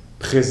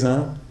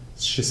présents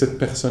chez cette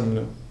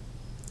personne-là?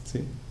 Tu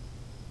sais?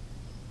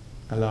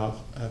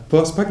 Alors,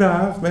 c'est pas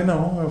grave, mais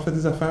non, on fait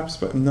des affaires, puis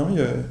c'est pas... Non, il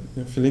y a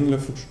un feeling, là,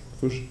 faut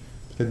que je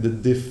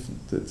peut-être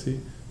tu sais,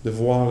 de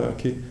voir, là,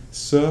 OK,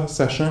 ça,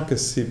 sachant que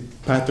ces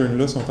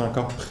patterns-là sont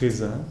encore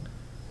présents,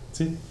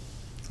 tu sais,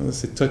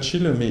 c'est touchy,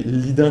 là, mais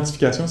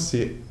l'identification,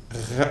 c'est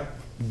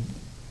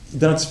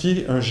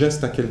identifier un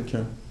geste à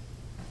quelqu'un,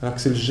 alors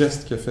que c'est le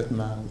geste qui a fait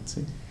mal, tu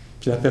sais.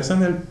 Puis la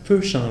personne, elle peut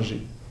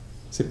changer.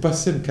 C'est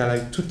possible qu'elle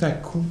ait tout à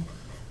coup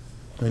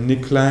un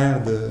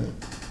éclair de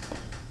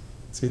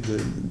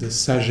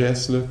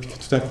sagesse, là, puis que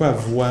tout à coup, elle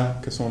voit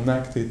que son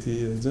acte a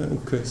été ou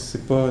que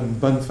c'est pas une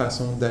bonne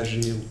façon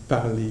d'agir ou de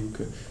parler, ou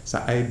que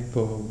ça aide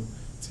pas.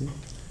 Tu sais.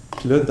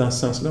 Puis là, dans ce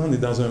sens-là, on est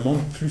dans un monde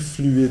plus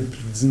fluide,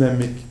 plus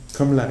dynamique,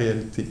 comme la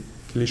réalité.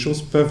 Que les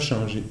choses peuvent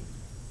changer.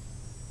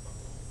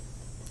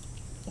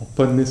 Ont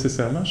pas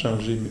nécessairement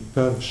changé, mais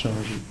peuvent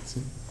changer. Tu sais.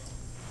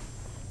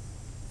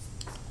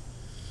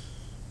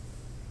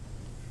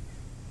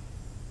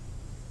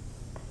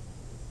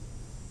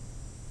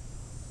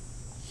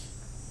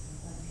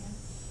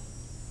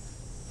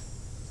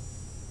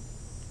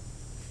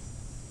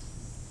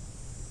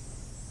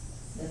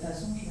 La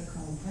façon que je le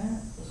comprends,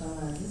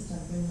 autrement dit, c'est un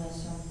peu une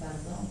notion de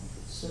pardon.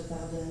 Se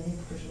pardonner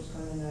pour quelque chose qu'on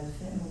a mal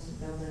fait, mais se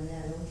pardonner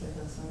à l'autre,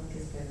 la personne,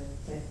 qu'est-ce qu'elle a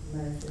peut-être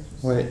mal fait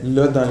aussi. Oui,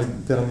 là, dans les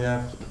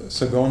dernières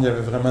secondes, il y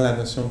avait vraiment la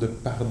notion de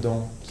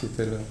pardon qui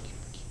était là,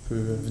 qui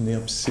peut venir.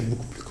 Puis c'est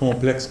beaucoup plus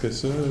complexe que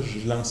ça.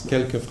 Je lance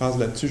quelques phrases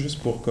là-dessus juste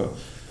pour que, tu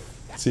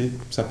sais,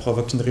 ça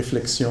provoque une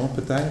réflexion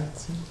peut-être,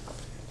 tu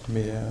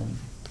sais.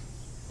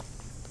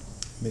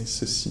 Mais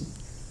ceci.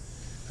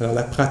 Alors,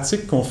 la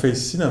pratique qu'on fait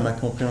ici dans ma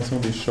compréhension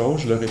des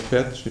choses, je le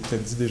répète, je l'ai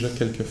peut-être dit déjà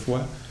quelques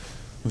fois,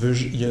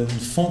 il y a une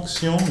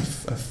fonction,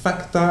 un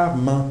facteur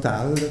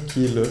mental là,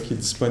 qui est là, qui est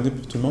disponible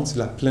pour tout le monde, c'est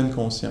la pleine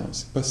conscience.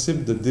 C'est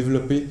possible de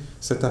développer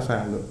cette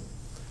affaire-là.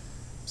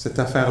 Cette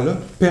affaire-là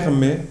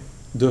permet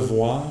de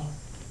voir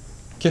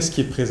qu'est-ce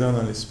qui est présent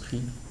dans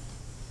l'esprit,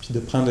 puis de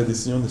prendre la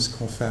décision de ce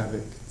qu'on fait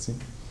avec. Tu sais.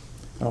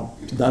 Alors,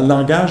 dans le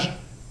langage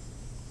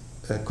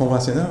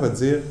conventionnel, on va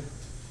dire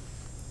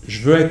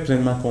je veux être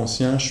pleinement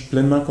conscient, je suis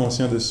pleinement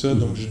conscient de ça,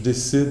 donc je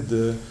décide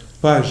de ne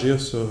pas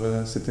agir sur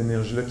cette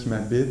énergie-là qui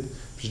m'habite,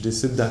 puis je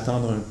décide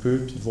d'attendre un peu,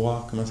 puis de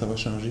voir comment ça va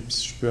changer, puis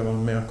si je peux avoir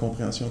une meilleure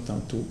compréhension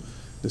tantôt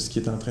de ce qui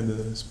est en train de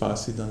se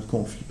passer dans le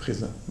conflit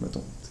présent,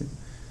 mettons. T'sais.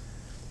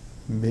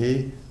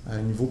 Mais à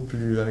un niveau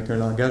plus, avec un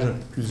langage un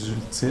peu plus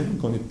ultime,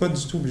 qu'on n'est pas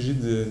du tout obligé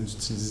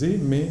d'utiliser,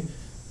 mais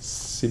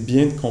c'est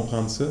bien de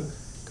comprendre ça,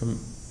 comme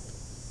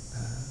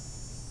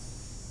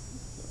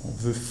on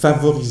veut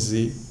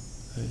favoriser.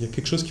 Il y a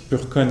quelque chose qui peut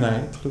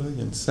reconnaître, là, il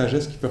y a une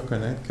sagesse qui peut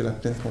reconnaître que la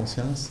pleine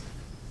conscience,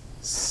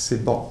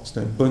 c'est bon,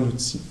 c'est un bon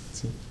outil,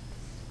 t'sais,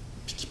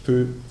 puis qui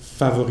peut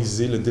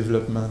favoriser le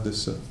développement de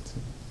ça. T'sais.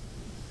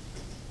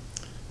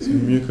 C'est le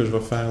mieux que je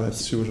vais faire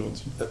là-dessus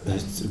aujourd'hui.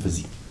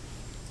 Vas-y.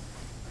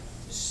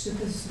 Je sais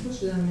pas si je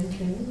suis dans le même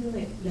créneau,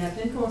 mais la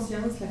pleine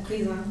conscience, la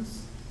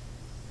présence.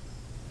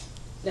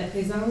 La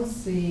présence,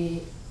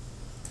 c'est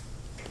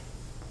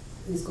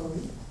ce qu'on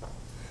est.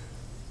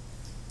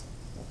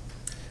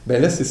 Ben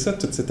là, c'est ça,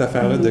 toute cette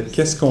affaire-là de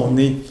qu'est-ce qu'on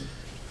est.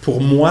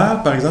 Pour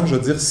moi, par exemple, je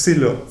vais dire c'est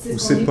là ou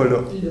c'est pas là.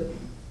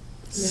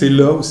 C'est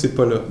là ou c'est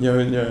pas là.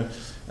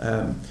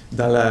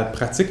 Dans la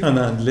pratique en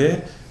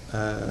anglais,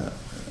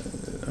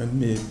 un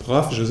de mes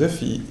profs,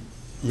 Joseph, il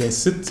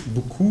incite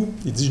beaucoup,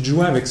 il dit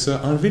jouez avec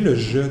ça, enlevez le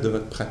jeu de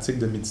votre pratique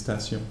de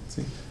méditation.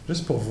 T'sais.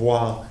 Juste pour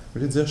voir, au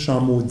lieu de dire je suis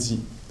en maudit.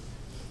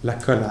 La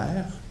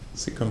colère,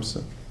 c'est comme ça.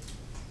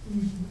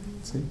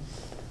 T'sais.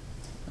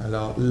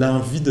 Alors,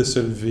 l'envie de se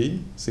lever,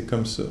 c'est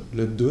comme ça.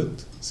 Le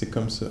doute, c'est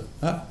comme ça.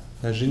 Ah,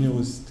 la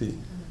générosité,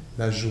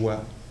 la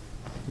joie,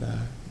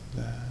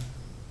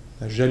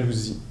 la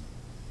jalousie,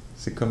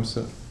 c'est comme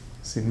ça.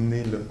 C'est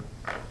né là.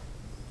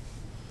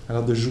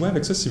 Alors, de jouer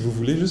avec ça, si vous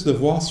voulez, juste de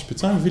voir si je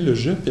peux enlever le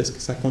jeu, puis est-ce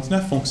que ça continue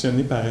à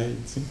fonctionner pareil,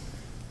 tu sais?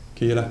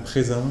 Qu'il y a la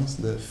présence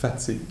de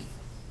fatigue.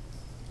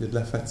 Il y a de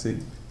la fatigue.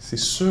 C'est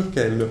sûr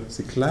qu'elle est là.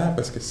 C'est clair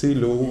parce que c'est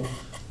lourd,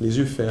 les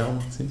yeux fermes,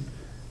 tu sais.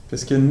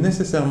 Parce qu'il y a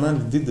nécessairement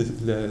l'idée de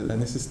la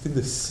nécessité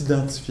de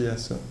s'identifier à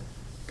ça.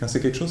 Quand c'est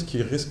quelque chose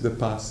qui risque de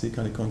passer,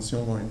 quand les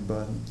conditions vont être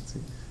bonnes, tu sais,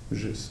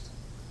 juste.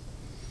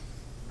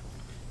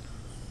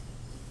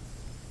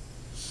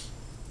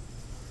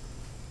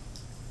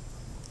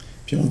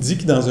 Puis on dit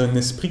que dans un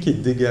esprit qui est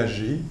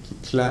dégagé,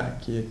 qui a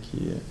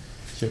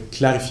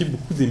clarifié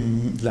beaucoup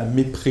de la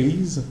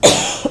méprise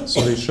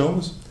sur les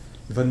choses,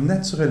 il va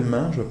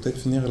naturellement, je vais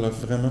peut-être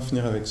vraiment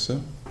finir avec ça,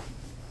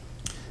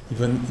 il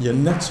y a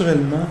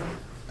naturellement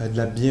de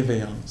la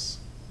bienveillance.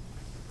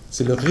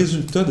 C'est le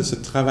résultat de ce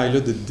travail-là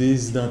de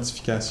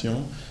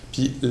désidentification.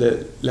 Puis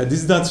la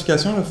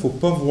désidentification, il ne faut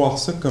pas voir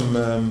ça comme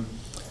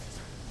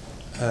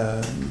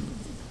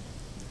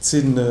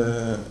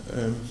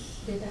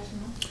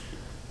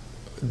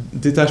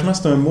détachement,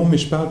 c'est un mot, mais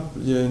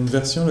il y a une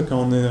version là,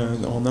 quand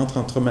on entre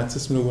en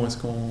traumatisme, là, où est-ce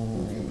qu'on...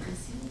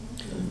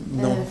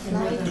 Non.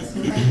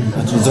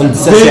 Tu veux dire une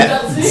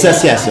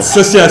dissociation.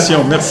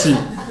 Dissociation, merci.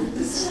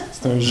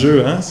 C'est un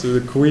jeu, hein, c'est le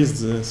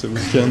quiz de ce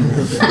week-end.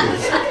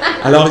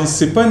 Alors,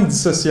 c'est pas une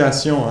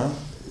dissociation, hein,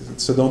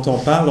 ce dont on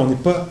parle, on n'est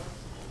pas...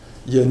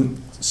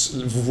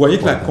 vous voyez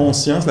que la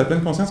conscience, la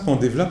pleine conscience qu'on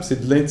développe,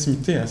 c'est de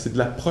l'intimité, hein, c'est de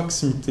la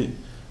proximité.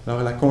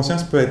 Alors, la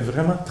conscience peut être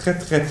vraiment très,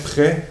 très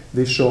près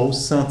des choses,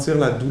 sentir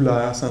la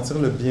douleur, sentir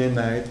le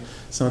bien-être,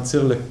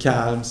 sentir le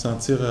calme,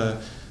 sentir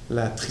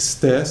la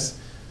tristesse,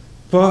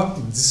 pas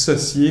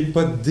dissocié,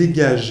 pas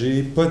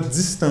dégagé, pas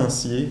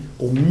distancié,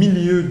 au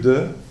milieu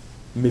de,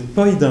 mais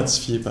pas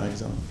identifié, par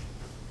exemple.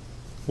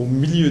 Au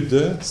milieu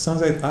de,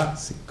 sans être « Ah,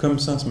 c'est comme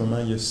ça en ce moment,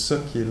 il y a ça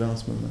qui est là en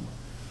ce moment. »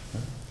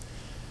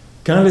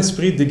 Quand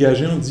l'esprit est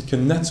dégagé, on dit que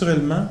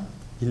naturellement,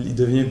 il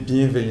devient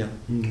bienveillant.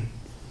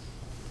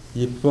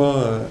 Il n'est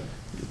pas,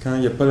 quand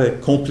il n'y a pas la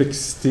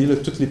complexité, là,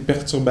 toutes les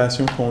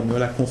perturbations qu'on a,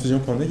 la confusion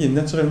qu'on a, il est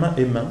naturellement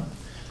aimant.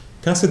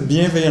 Quand cette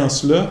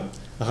bienveillance-là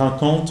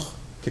rencontre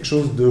quelque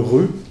chose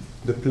d'heureux,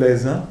 de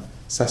plaisant,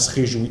 ça se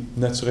réjouit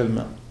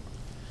naturellement.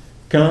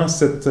 Quand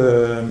cette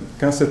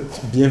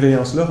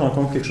bienveillance-là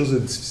rencontre quelque chose de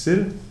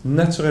difficile,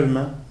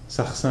 naturellement,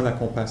 ça ressent la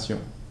compassion.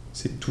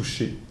 C'est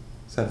touché.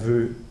 Ça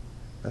veut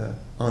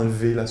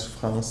enlever la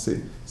souffrance.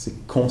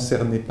 C'est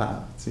concerné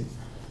par. T'sais.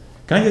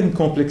 Quand il y a une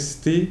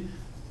complexité,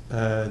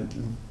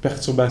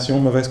 perturbation,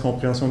 mauvaise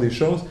compréhension des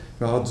choses, il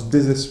va y avoir du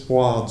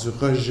désespoir, du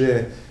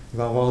rejet, il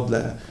va y avoir de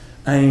la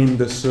haine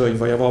de ça, il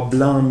va y avoir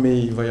blâmer,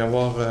 il va y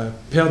avoir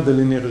perte de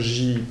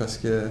l'énergie parce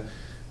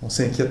qu'on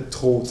s'inquiète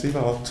trop, il va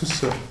y avoir tout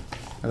ça.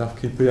 Alors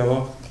qu'il peut y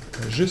avoir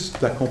juste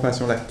la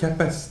compassion, la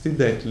capacité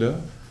d'être là,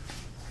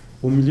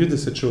 au milieu de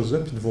cette chose-là,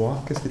 puis de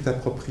voir qu'est-ce qui est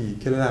approprié,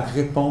 quelle est la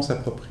réponse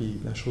appropriée,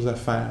 la chose à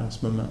faire en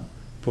ce moment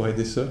pour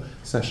aider ça,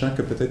 sachant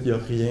que peut-être il n'y a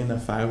rien à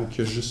faire ou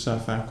qu'il y a juste ça à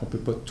faire, qu'on ne peut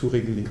pas tout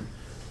régler.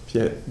 Puis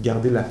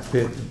garder la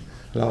paix.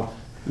 Alors,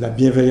 la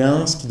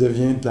bienveillance qui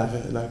devient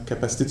la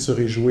capacité de se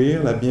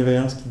réjouir, la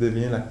bienveillance qui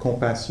devient la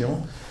compassion,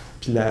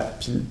 puis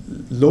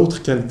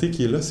l'autre qualité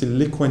qui est là, c'est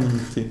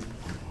l'équanimité.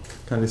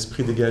 Quand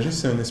l'esprit est dégagé,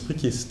 c'est un esprit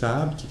qui est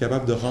stable, qui est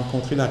capable de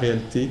rencontrer la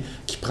réalité,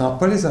 qui ne prend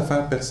pas les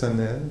affaires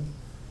personnelles,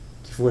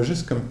 qui voit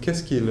juste comme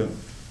qu'est-ce qui est là.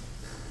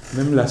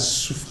 Même la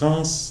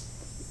souffrance,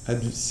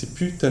 c'est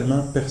plus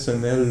tellement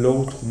personnel,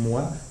 l'autre ou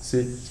moi,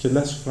 c'est qu'il y a de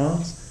la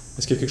souffrance,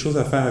 est-ce qu'il y a quelque chose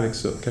à faire avec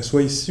ça? Qu'elle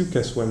soit ici ou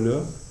qu'elle soit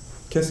là,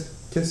 quelles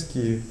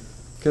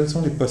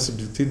sont les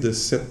possibilités de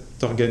cet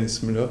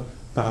organisme-là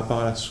par rapport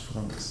à la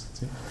souffrance?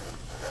 T'sais?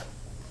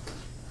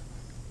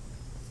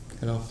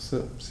 Alors ça,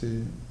 c'est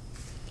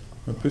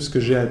un peu ce que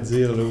j'ai à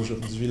dire là,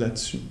 aujourd'hui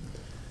là-dessus.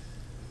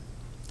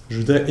 Je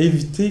voudrais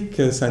éviter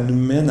que ça nous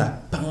mène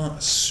à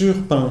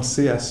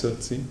surpenser à ça, tu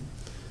sais.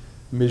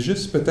 Mais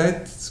juste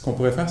peut-être, ce qu'on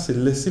pourrait faire, c'est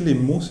laisser les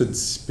mots se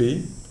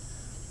dissiper.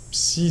 Puis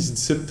s'ils se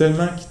dissipent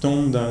tellement qu'ils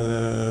tombent dans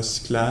le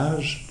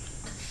recyclage,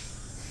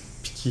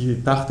 puis qu'ils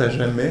partent à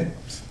jamais,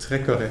 c'est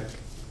très correct.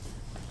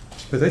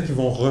 Puis peut-être qu'ils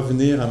vont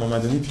revenir à un moment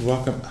donné, puis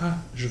voir comme « Ah,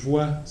 je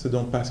vois ce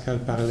dont Pascal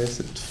parlait,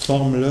 cette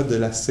forme-là de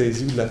la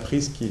saisie ou de la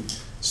prise qui est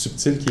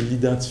subtile, qui est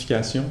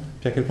l'identification.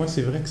 Puis à quel point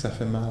c'est vrai que ça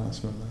fait mal en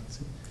ce moment.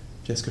 T'sais.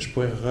 Puis est-ce que je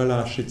pourrais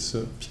relâcher de ça?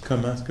 Puis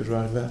comment est-ce que je vais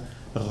arriver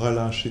à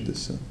relâcher de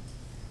ça? »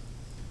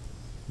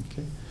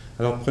 Okay.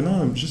 Alors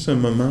prenons juste un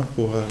moment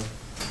pour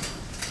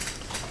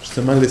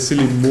justement laisser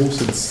les mots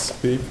se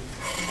dissiper.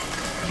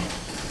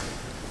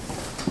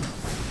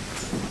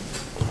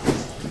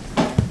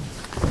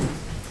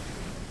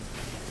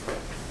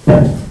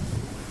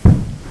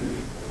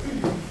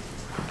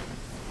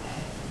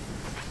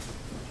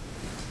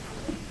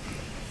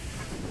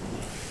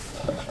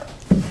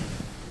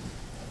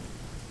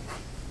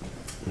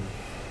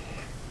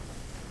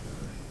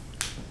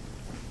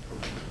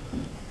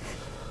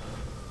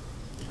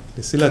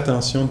 Laissez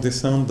l'attention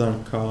descendre dans le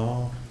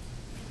corps.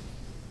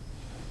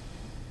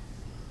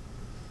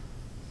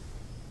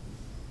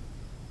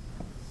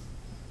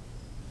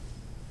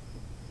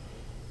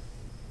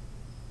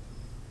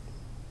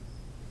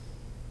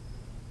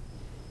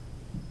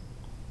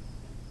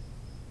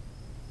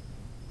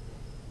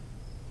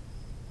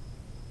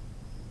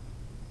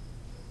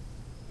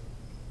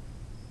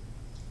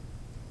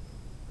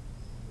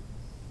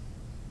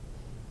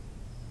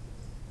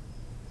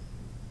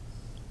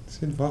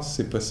 Essayez de voir si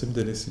c'est possible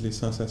de laisser les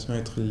sensations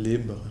être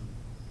libres,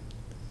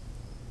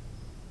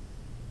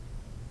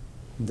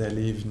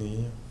 d'aller et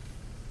venir.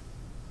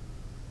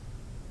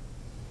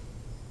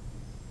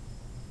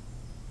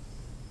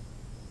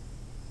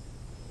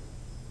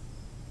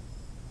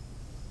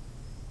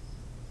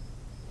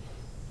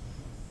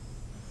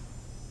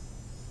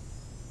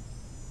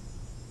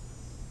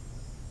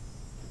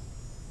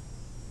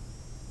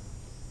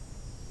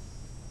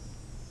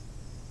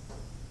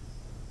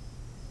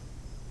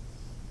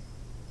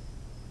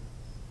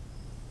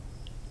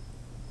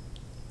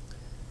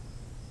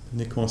 On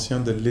est conscient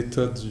de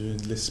l'état de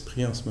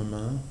l'esprit en ce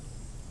moment,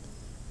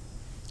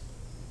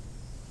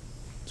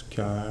 du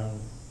cœur.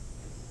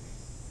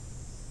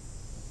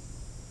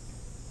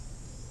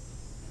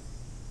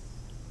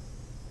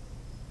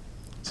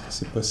 Est-ce que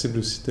c'est possible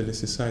aussi de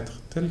laisser ça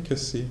être tel que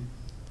c'est,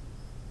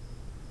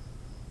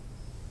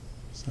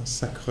 sans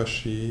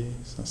s'accrocher,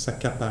 sans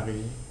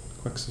s'accaparer,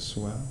 quoi que ce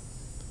soit,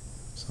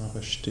 sans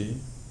rejeter?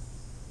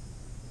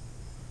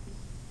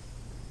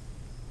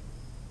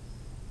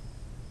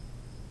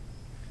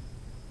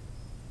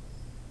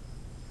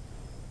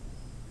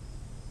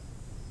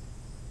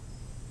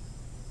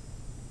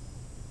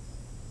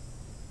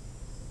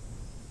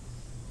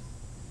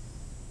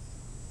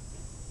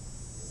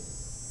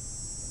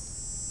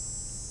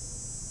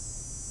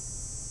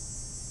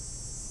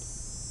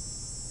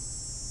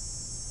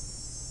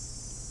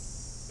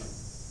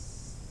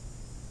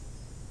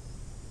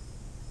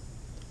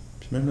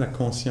 Même la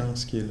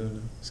conscience qui est là,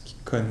 ce qui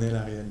connaît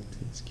la réalité,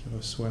 ce qui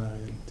reçoit la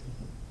réalité.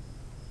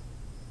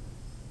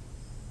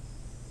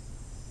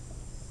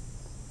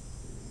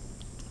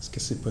 Est-ce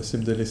que c'est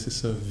possible de laisser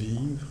ça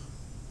vivre?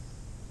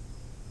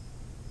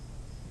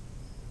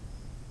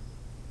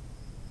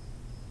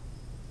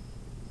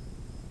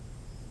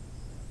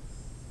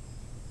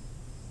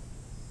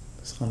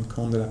 De se rendre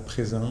compte de la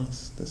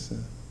présence de ce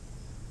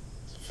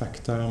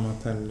facteur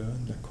mental-là,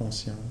 de la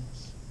conscience.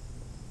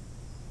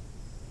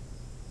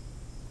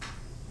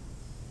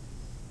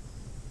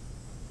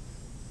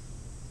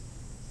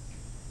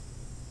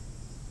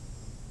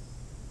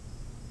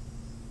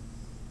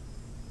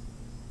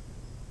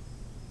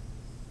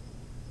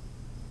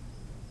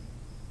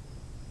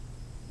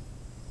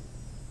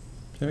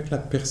 Avec la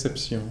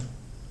perception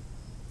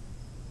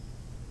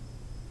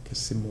que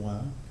c'est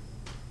moi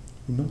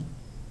ou non,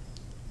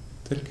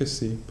 tel que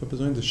c'est, pas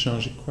besoin de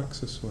changer quoi que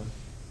ce soit.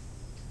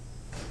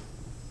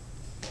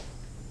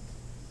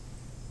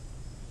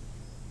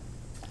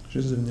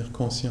 Juste devenir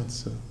conscient de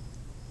ça.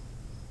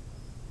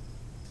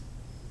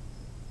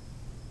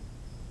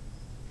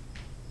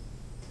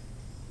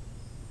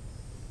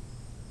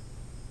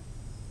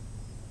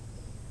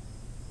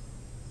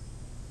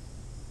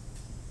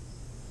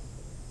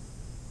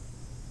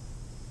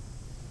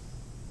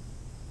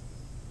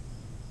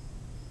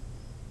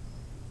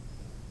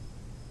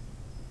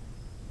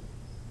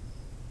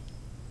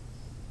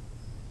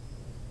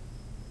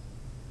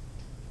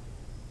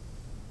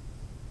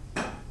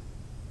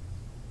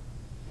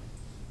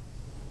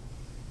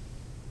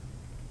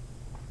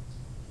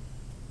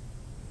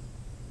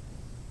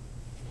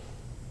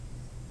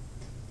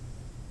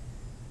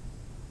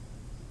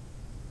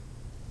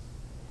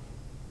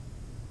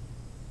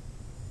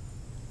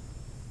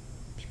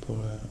 Pour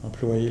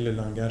employer le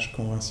langage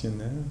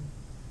conventionnel,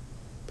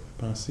 pour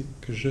penser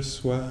que je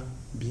sois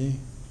bien,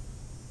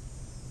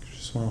 que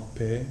je sois en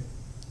paix,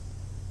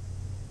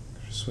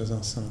 que je sois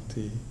en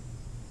santé,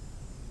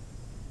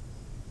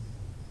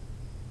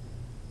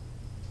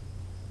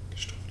 que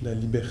je trouve de la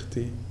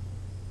liberté,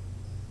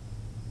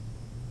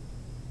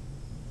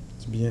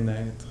 du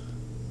bien-être,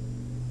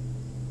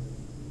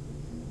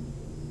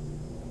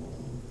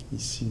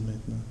 ici,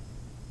 maintenant.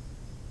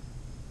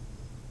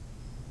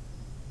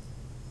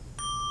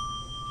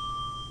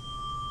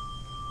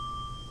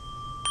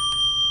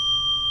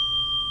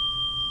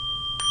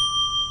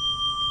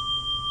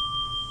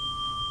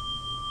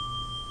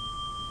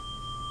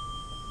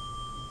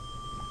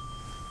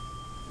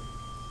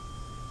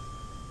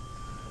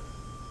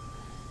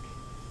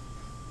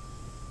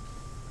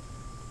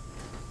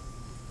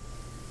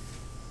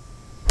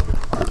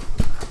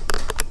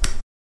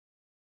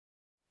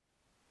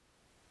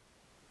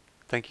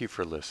 Thank you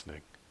for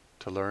listening.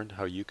 To learn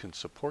how you can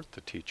support the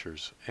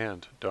teachers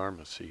and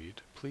Dharma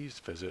Seed, please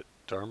visit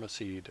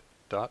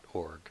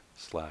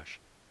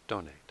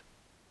dharmaseed.org/donate.